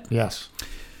moment. Yes.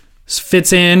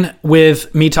 Fits in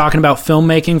with me talking about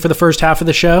filmmaking for the first half of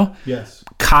the show. Yes.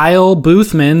 Kyle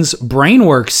Boothman's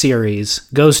Brainwork series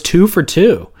goes 2 for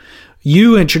 2.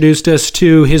 You introduced us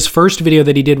to his first video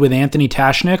that he did with Anthony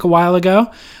Tashnik a while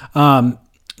ago.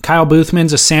 Kyle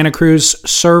Boothman's a Santa Cruz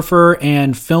surfer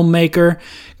and filmmaker,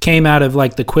 came out of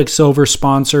like the Quicksilver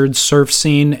sponsored surf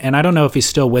scene. And I don't know if he's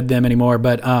still with them anymore,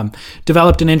 but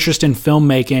developed an interest in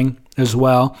filmmaking as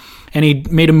well. And he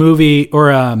made a movie or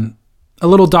a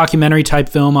little documentary type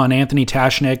film on Anthony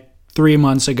Tashnik 3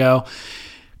 months ago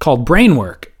called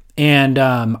Brainwork. And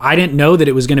I didn't know that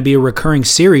it was going to be a recurring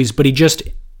series, but he just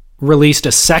released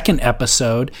a second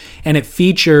episode, and it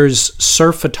features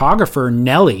surf photographer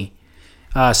Nelly,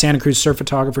 Santa Cruz surf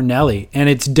photographer Nelly. And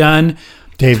it's done...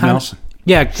 Dave Nelson.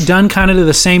 Done kind of to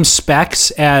the same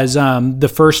specs as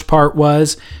the first part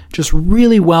was. Just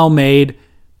really well made.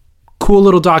 Cool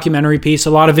little documentary piece.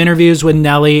 A lot of interviews with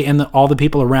Nelly and all the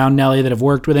people around Nelly that have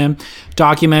worked with him.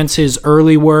 Documents his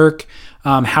early work,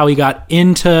 how he got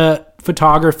into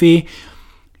photography.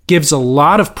 Gives a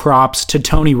lot of props to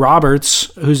Tony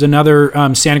Roberts, who's another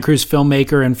Santa Cruz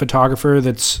filmmaker and photographer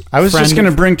that's... I was just going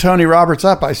to bring Tony Roberts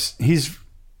up.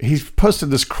 He's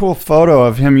posted this cool photo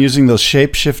of him using those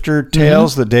shapeshifter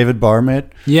tails that David Barr made.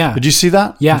 Yeah. Did you see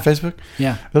that on Facebook?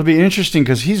 Yeah. It'll be interesting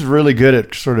because he's really good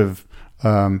at sort of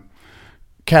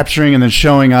capturing and then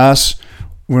showing us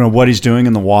what he's doing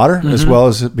in the water as well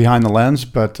as behind the lens.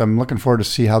 But I'm looking forward to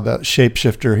see how that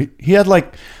shapeshifter... He had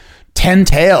like 10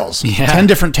 tails, 10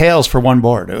 different tails for one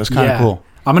board. It was kind of cool.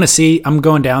 I'm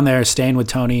going down there, staying with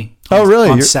Tony. Oh, really?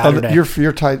 On Saturday.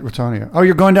 You're tight with Tony. Oh,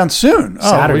 you're going down soon.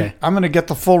 Saturday. I'm going to get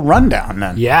the full rundown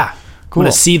then. Yeah. Cool. I'm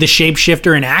going to see the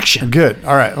shapeshifter in action. Good.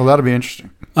 All right. Well, that'll be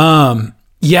interesting.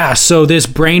 So this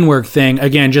Brainwork thing,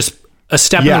 again, just a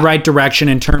step in the right direction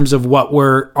in terms of what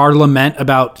our lament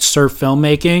about surf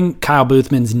filmmaking. Kyle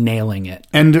Boothman's nailing it.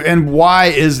 And why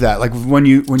is that? Like when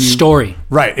you story.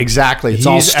 Right, exactly. It's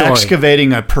all story.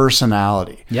 Excavating a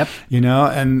personality. Yep.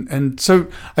 And so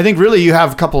I think really you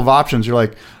have a couple of options. You're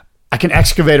like, I can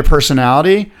excavate a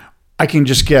personality. I can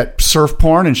just get surf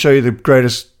porn and show you the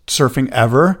greatest surfing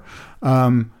ever.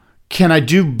 Can I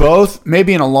do both?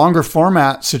 Maybe in a longer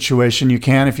format situation you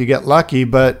can if you get lucky,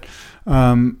 but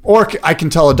or I can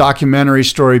tell a documentary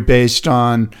story based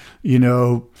on,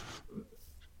 the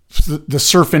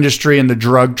surf industry and the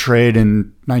drug trade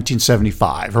in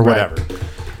 1975 or whatever.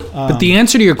 But the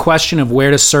answer to your question of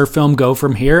where does surf film go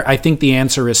from here, I think the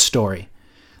answer is story.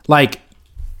 Like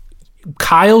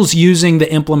Kyle's using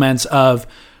the implements of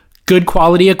good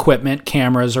quality equipment,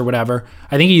 cameras or whatever.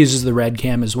 I think he uses the Red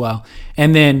Cam as well.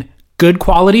 And then good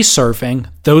quality surfing.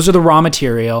 Those are the raw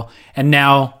material. And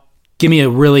now give me a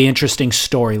really interesting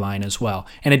storyline as well.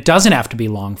 And it doesn't have to be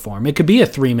long form. It could be a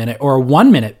 3-minute or a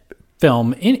 1-minute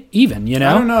film even, I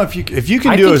don't know if you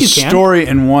can do a story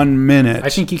in 1 minute. I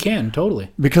think you can, totally.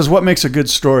 Because what makes a good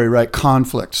story, right?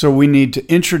 Conflict. So we need to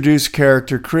introduce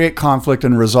character, create conflict,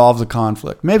 and resolve the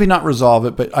conflict. Maybe not resolve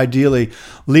it, but ideally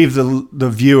leave the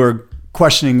viewer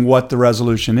questioning what the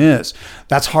resolution is.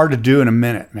 That's hard to do in a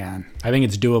minute, man. I think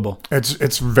it's doable.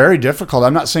 It's very difficult.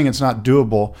 I'm not saying it's not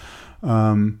doable.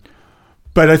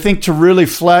 But I think to really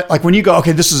like when you go,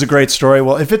 okay, this is a great story.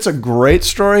 Well, if it's a great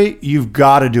story, you've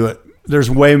got to do it.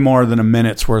 There's way more than a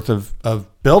minute's worth of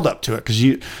build up to it. Cause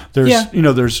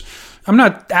there's, I'm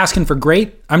not asking for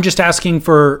great. I'm just asking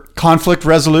for conflict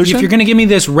resolution. If you're going to give me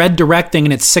this red direct thing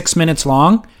and it's 6 minutes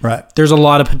long, right? There's a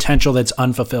lot of potential that's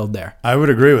unfulfilled there. I would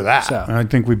agree with that. So, and I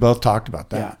think we both talked about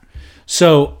that. Yeah.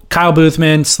 So Kyle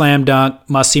Boothman, slam dunk,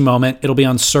 must-see moment. It'll be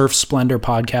on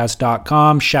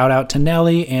surfsplendorpodcast.com. Shout out to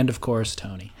Nelly and, of course,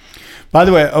 Tony. By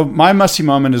the way, my must-see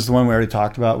moment is the one we already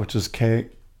talked about, which is how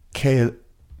do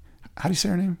you say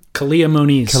her name? Kalia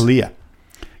Moniz.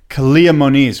 Kalia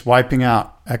Moniz wiping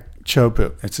out at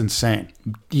Chopu. It's insane.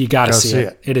 You got to see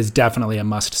it. It is definitely a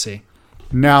must-see.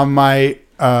 Now, my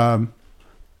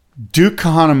Duke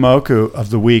Kahanamoku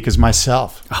of the week is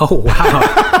myself. Oh,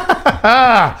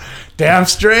 wow. Damn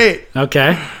straight.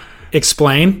 Okay.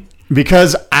 Explain.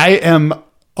 Because I am,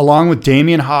 along with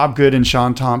Damian Hobgood and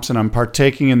Sean Thompson, I'm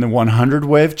partaking in the 100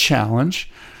 Wave Challenge.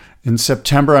 In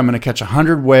September, I'm going to catch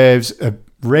 100 waves,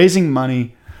 raising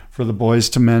money for the Boys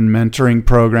to Men mentoring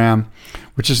program,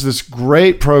 which is this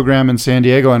great program in San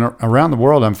Diego and around the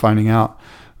world. I'm finding out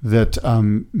that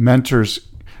mentors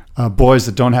boys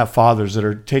that don't have fathers, that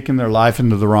are taking their life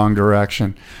into the wrong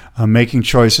direction, making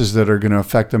choices that are going to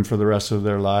affect them for the rest of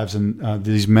their lives. And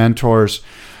these mentors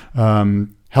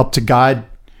help to guide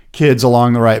kids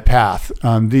along the right path.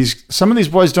 Some of these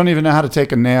boys don't even know how to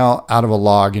take a nail out of a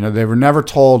log. They were never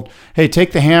told, hey,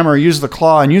 take the hammer, use the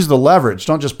claw, and use the leverage.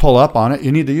 Don't just pull up on it.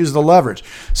 You need to use the leverage.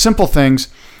 Simple things.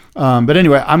 But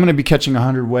anyway, I'm going to be catching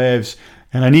 100 waves,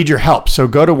 and I need your help. So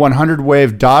go to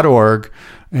 100wave.org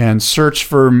and search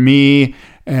for me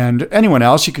and anyone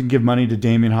else. You can give money to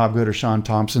Damian Hobgood or Sean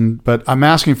Thompson, but I'm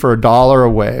asking for $1 a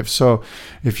wave. So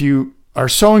if you are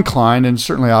so inclined, and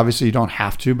certainly obviously you don't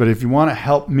have to, but if you want to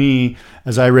help me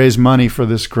as I raise money for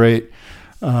this great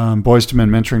Boys to Men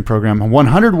mentoring program,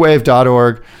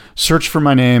 100wave.org, search for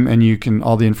my name, and you can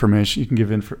all the information. You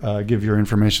can give your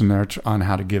information there on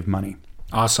how to give money.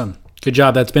 Awesome. Good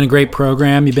job. That's been a great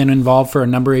program. You've been involved for a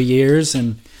number of years,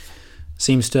 and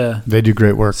they do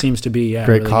great work. Seems to be great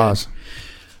really cause. Good.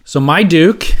 So my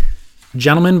Duke,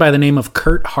 gentleman by the name of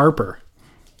Kurt Harper.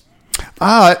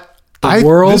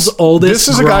 World's oldest. This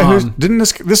is Grom. A guy who didn't.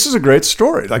 This is a great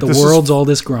story. Like the world's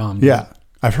oldest Grom. Yeah,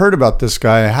 I've heard about this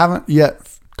guy. I haven't yet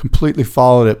completely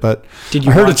followed it, but I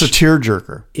heard it's a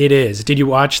tearjerker. It is. Did you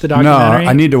watch the documentary?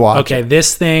 No, I need to watch. Okay,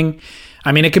 this thing.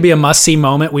 I mean, it could be a must-see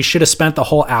moment. We should have spent the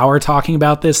whole hour talking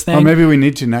about this thing. Oh, maybe we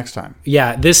need to next time.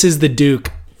 Yeah, this is the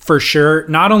Duke. For sure.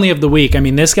 Not only of the week. I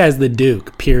mean, this guy's the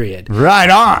Duke, period. Right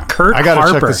on. Kurt Harper. I got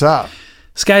to check this out.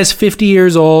 This guy's 50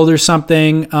 years old or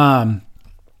something.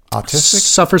 Autistic?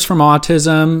 Suffers from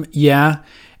autism. Yeah.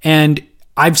 And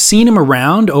I've seen him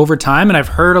around over time, and I've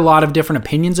heard a lot of different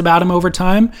opinions about him over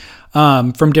time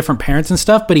from different parents and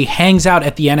stuff, but he hangs out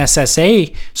at the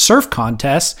NSSA surf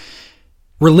contests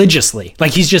religiously.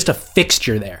 Like, he's just a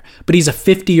fixture there. But he's a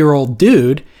 50-year-old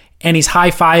dude, and he's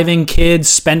high-fiving kids,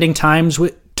 spending time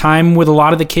with a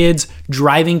lot of the kids,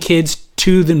 driving kids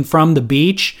to and from the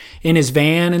beach in his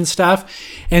van and stuff.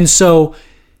 And so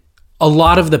a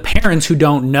lot of the parents who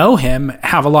don't know him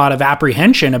have a lot of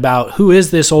apprehension about who is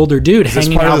this older dude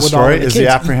hanging out with all of the kids. Is the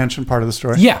apprehension part of the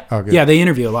story? Yeah. Oh, good. Yeah, they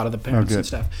interview a lot of the parents and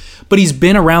stuff. But he's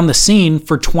been around the scene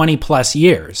for 20 plus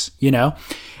years,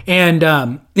 And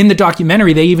in the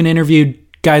documentary, they even interviewed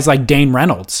guys like Dane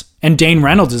Reynolds. And Dane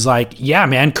Reynolds is like, yeah,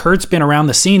 man, Kurt's been around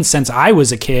the scene since I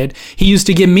was a kid. He used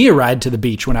to give me a ride to the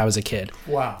beach when I was a kid.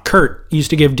 Wow. Kurt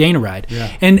used to give Dane a ride.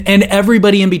 Yeah. And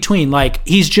everybody in between, like,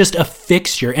 he's just a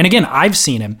fixture. And again, I've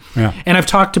seen him. Yeah. And I've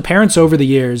talked to parents over the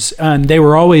years, and they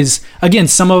were always, again,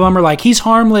 some of them are like, he's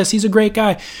harmless, he's a great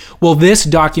guy. Well, this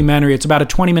documentary, it's about a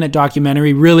 20-minute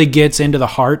documentary, really gets into the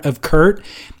heart of Kurt.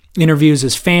 Interviews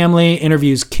his family,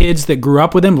 interviews kids that grew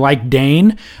up with him, like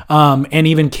Dane, and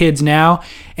even kids now.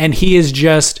 And he is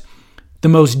just the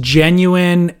most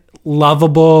genuine,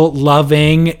 lovable,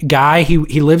 loving guy.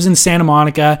 He lives in Santa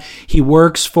Monica. He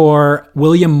works for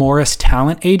William Morris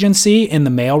Talent Agency in the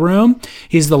mailroom.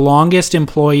 He's the longest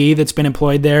employee that's been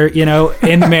employed there, in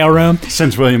the mailroom.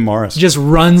 Since William Morris. Just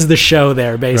runs the show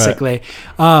there, basically.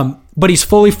 Right. But he's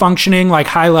fully functioning, like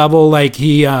high level. Like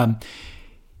he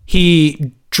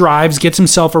drives, gets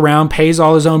himself around, pays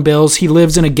all his own bills. He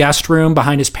lives in a guest room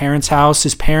behind his parents' house.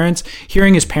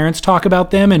 Hearing his parents talk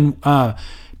about them and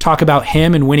talk about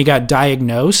him and when he got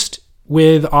diagnosed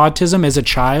with autism as a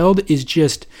child is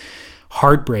just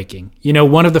heartbreaking. You know,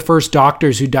 one of the first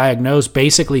doctors who diagnosed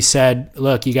basically said,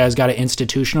 look, you guys got to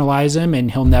institutionalize him and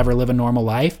he'll never live a normal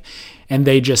life. And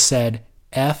they just said,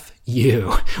 F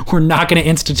you. We're not going to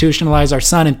institutionalize our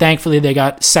son. And thankfully they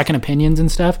got second opinions and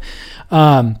stuff.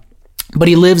 But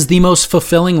he lives the most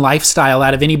fulfilling lifestyle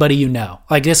out of anybody you know.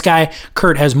 Like this guy,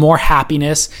 Kurt, has more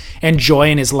happiness and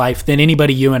joy in his life than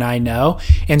anybody you and I know,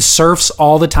 and surfs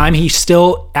all the time. He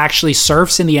still actually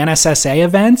surfs in the NSSA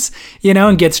events, you know,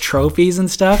 and gets trophies and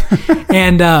stuff.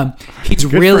 And he's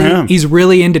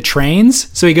really into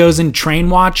trains. So he goes in train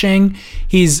watching.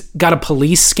 He's got a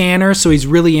police scanner. So he's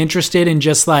really interested in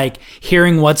just like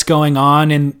hearing what's going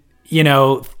on and, you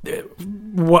know,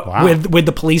 with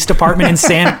the police department in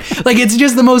San, like it's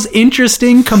just the most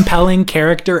interesting, compelling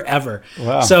character ever.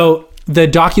 Wow. So the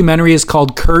documentary is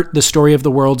called Kurt, the Story of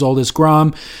the World's Oldest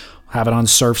Grom. Have it on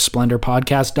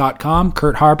surfsplendorpodcast.com.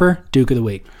 Kurt Harper, Duke of the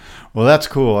Week. Well, that's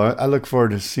cool. I look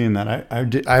forward to seeing that.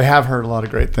 I have heard a lot of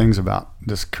great things about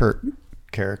this Kurt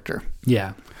character.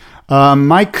 Yeah.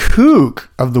 My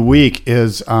kook of the week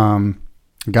is a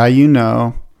guy you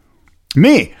know.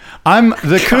 Me. I'm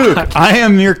the kook. I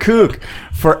am your kook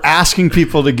for asking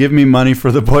people to give me money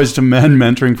for the Boys to Men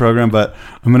mentoring program, but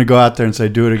I'm going to go out there and say,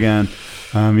 do it again.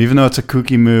 Even though it's a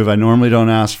kooky move, I normally don't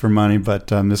ask for money, but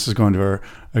this is going to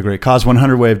a great cause,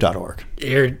 100wave.org.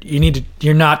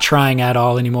 You're not trying at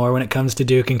all anymore when it comes to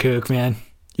Duke and Kook, man.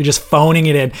 You're just phoning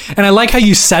it in. And I like how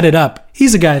you set it up.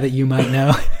 He's a guy that you might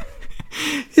know.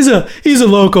 He's a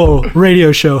local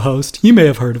radio show host. You may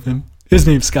have heard of him. His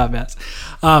name's Scott Bass.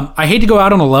 I hate to go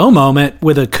out on a low moment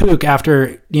with a kook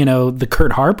after, you know, the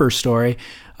Kurt Harper story.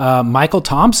 Michael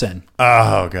Thompson.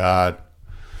 Oh, God.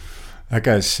 That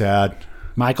guy's sad.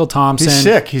 Michael Thompson. He's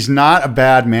sick. He's not a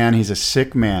bad man. He's a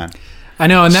sick man. I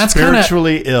know, and that's kind of...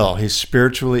 Spiritually ill. He's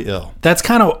spiritually ill. That's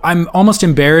kind of... I'm almost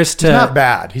embarrassed to... He's not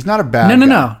bad. He's not a bad guy.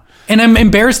 No. And I'm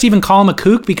embarrassed to even call him a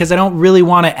kook because I don't really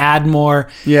want to add more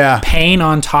pain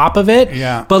on top of it.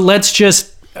 Yeah. But let's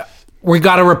just... We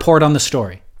got to report on the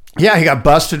story. Yeah, he got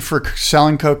busted for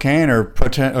selling cocaine or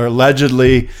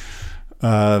allegedly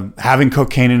having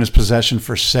cocaine in his possession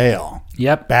for sale.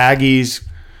 Yep. Baggies,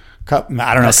 a couple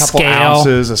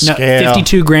ounces, a scale.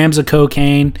 52 grams of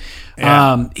cocaine.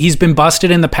 Yeah. He's been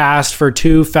busted in the past for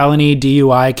 2 felony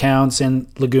DUI counts in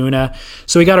Laguna.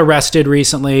 So he got arrested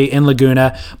recently in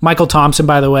Laguna. Michael Thompson,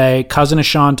 by the way, cousin of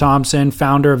Sean Thompson,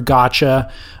 founder of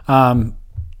Gotcha.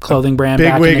 Clothing brand,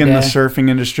 big wig in the surfing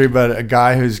industry, but a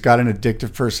guy who's got an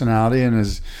addictive personality and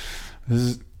is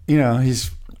you know,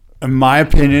 he's, in my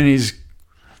opinion,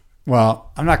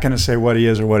 well, I'm not going to say what he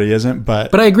is or what he isn't,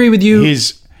 but I agree with you.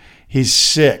 He's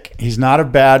sick. He's not a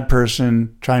bad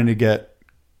person trying to get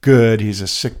good. He's a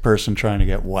sick person trying to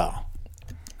get well.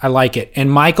 I like it.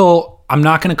 And Michael, I'm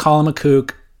not going to call him a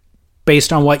kook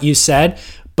based on what you said,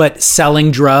 but selling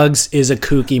drugs is a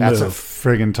kooky move. That's a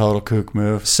friggin' total kook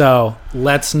move. So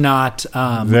let's not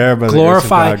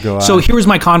glorify. So here's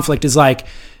my conflict is like,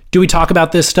 do we talk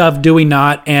about this stuff? Do we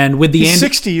not? And with the He's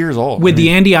 60 years old. With the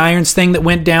Andy Irons thing that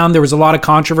went down, there was a lot of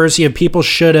controversy of people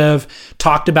should have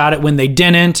talked about it when they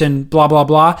didn't and blah, blah,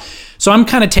 blah. So I'm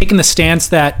kind of taking the stance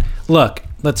that, look,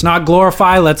 let's not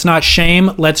glorify, let's not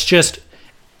shame, let's just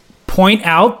point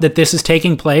out that this is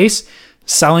taking place.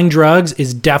 Selling drugs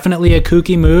is definitely a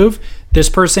kooky move. This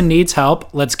person needs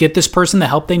help. Let's get this person the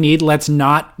help they need. Let's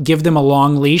not give them a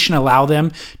long leash and allow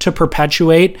them to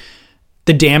perpetuate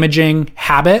the damaging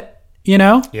habit, you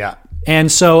know? Yeah. And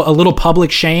so a little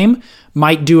public shame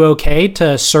might do okay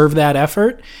to serve that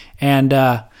effort. And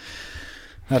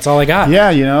that's all I got. Yeah,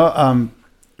 you know,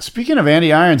 speaking of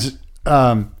Andy Irons,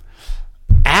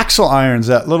 Axel Irons,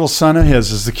 that little son of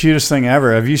his, is the cutest thing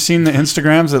ever. Have you seen the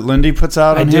Instagrams that Lindy puts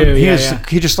out on him?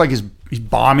 He just like he's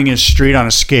bombing his street on a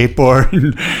skateboard.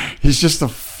 And he's just a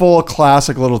full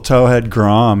classic little towhead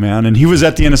Grom, man. And he was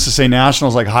at the NSSA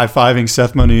Nationals, like high-fiving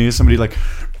Seth Moniz. Somebody like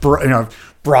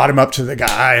brought him up to the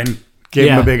guy and gave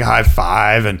him a big high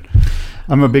five. And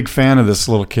I'm a big fan of this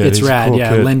little kid. He's rad. A cool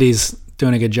kid. Lindy's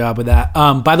doing a good job with that.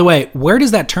 By the way, where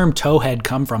does that term towhead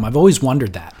come from? I've always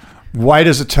wondered that. White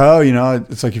as a toe, you know,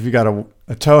 it's like if you got a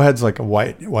towhead's like a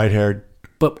white haired.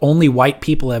 But only white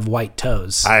people have white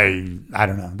toes. I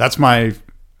don't know. That's my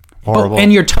horrible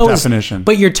definition.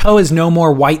 But your toe is no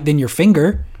more white than your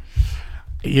finger.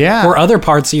 Yeah. Or other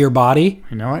parts of your body.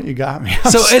 You know what? You got me.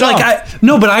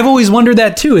 But I've always wondered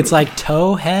that too. It's like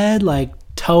towhead, like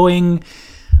towing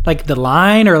like the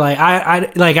line, or like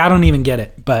I don't even get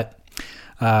it. But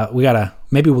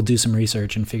maybe we'll do some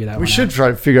research and figure that out. We should try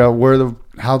to figure out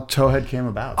how towhead came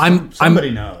about. Somebody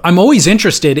knows. I'm always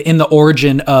interested in the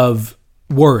origin of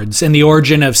words and the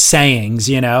origin of sayings,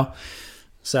 you know?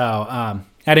 So,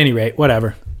 at any rate,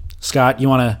 whatever. Scott, you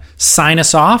want to sign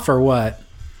us off or what?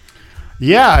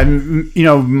 Yeah, and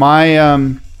my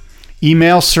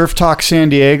email,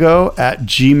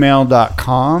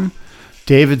 surftalksandiego@gmail.com.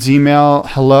 David's email,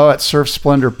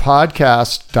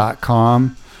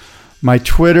 hello@surfsplendorpodcast.com. My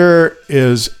Twitter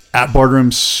is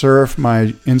 @boardroomsurf. My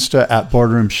Insta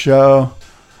 @boardroomshow.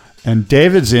 And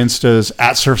David's Insta is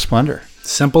 @surfsplendor.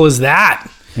 Simple as that.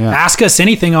 Yeah. Ask us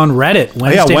anything on Reddit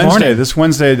Wednesday Wednesday. morning. This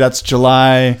Wednesday, that's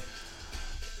July...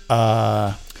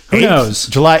 Who knows?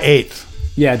 July 8th.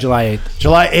 Yeah, July 8th.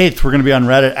 July 8th, we're going to be on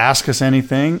Reddit. Ask us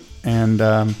anything. And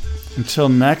until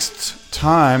next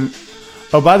time...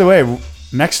 Oh, by the way,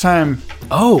 next time...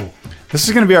 Oh, this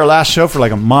is going to be our last show for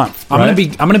like a month. I'm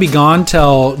right? gonna be gone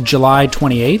till July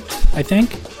 28th, I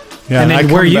think. Yeah, and then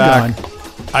where are you going?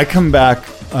 I come back.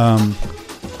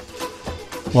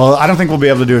 Well, I don't think we'll be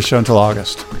able to do a show until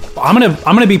August. I'm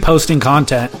gonna be posting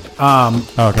content,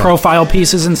 profile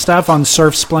pieces and stuff on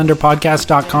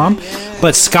surfsplendorpodcast.com.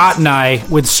 But Scott and I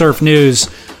with Surf News,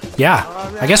 yeah,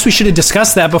 I guess we should have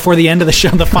discussed that before the end of the show,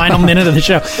 the final minute of the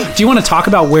show. Do you want to talk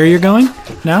about where you're going?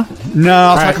 No? No,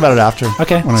 I'll talk about it after.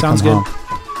 Okay, when sounds I good. come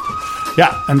home.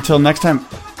 Yeah, until next time,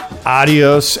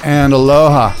 adios and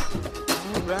aloha.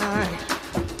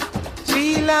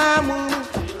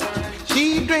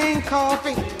 She drink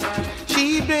coffee,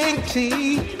 she drink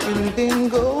tea, and then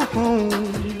go home.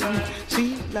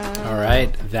 All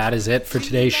right, that is it for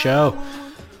today's show.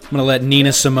 I'm going to let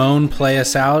Nina Simone play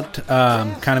us out,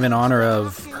 kind of in honor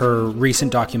of her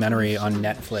recent documentary on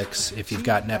Netflix. If you've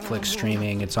got Netflix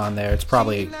streaming, it's on there. It's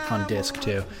probably on disc,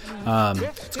 too.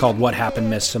 It's called What Happened,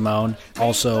 Miss Simone.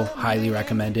 Also, highly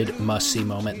recommended, must-see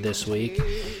moment this week.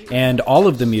 And all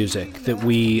of the music that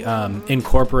we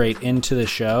incorporate into the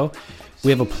show,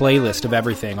 we have a playlist of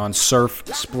everything on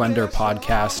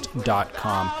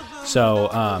surfsplendorpodcast.com.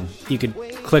 So you could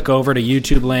click over to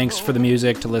YouTube links for the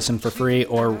music to listen for free,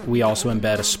 or we also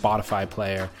embed a Spotify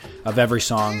player of every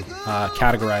song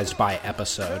categorized by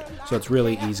episode. So it's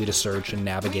really easy to search and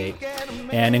navigate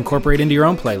and incorporate into your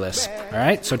own playlists. All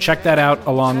right, so check that out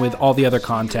along with all the other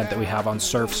content that we have on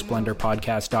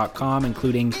surfsplendorpodcast.com,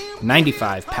 including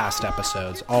 95 past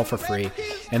episodes, all for free.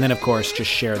 And then, of course,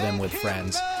 just share them with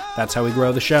friends. That's how we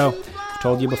grow the show. I've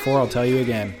told you before, I'll tell you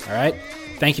again. All right?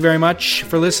 Thank you very much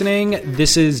for listening.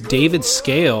 This is David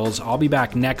Scales. I'll be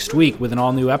back next week with an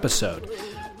all-new episode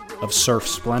of Surf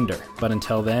Splendor. But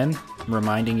until then, I'm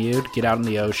reminding you to get out in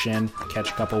the ocean, catch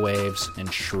a couple waves,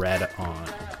 and shred on.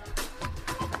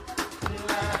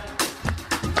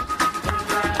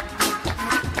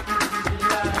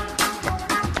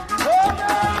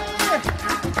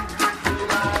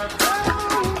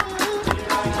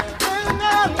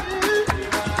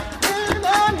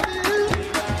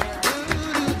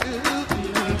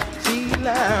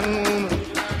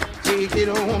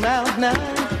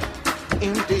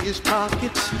 Empty his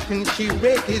pockets and she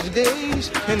wreck his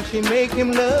days, and she make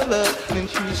him love her and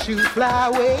she shoot fly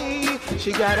away.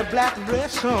 She got a black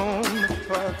dress on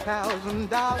for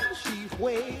 $1,000. She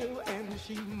wail and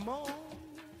she moan.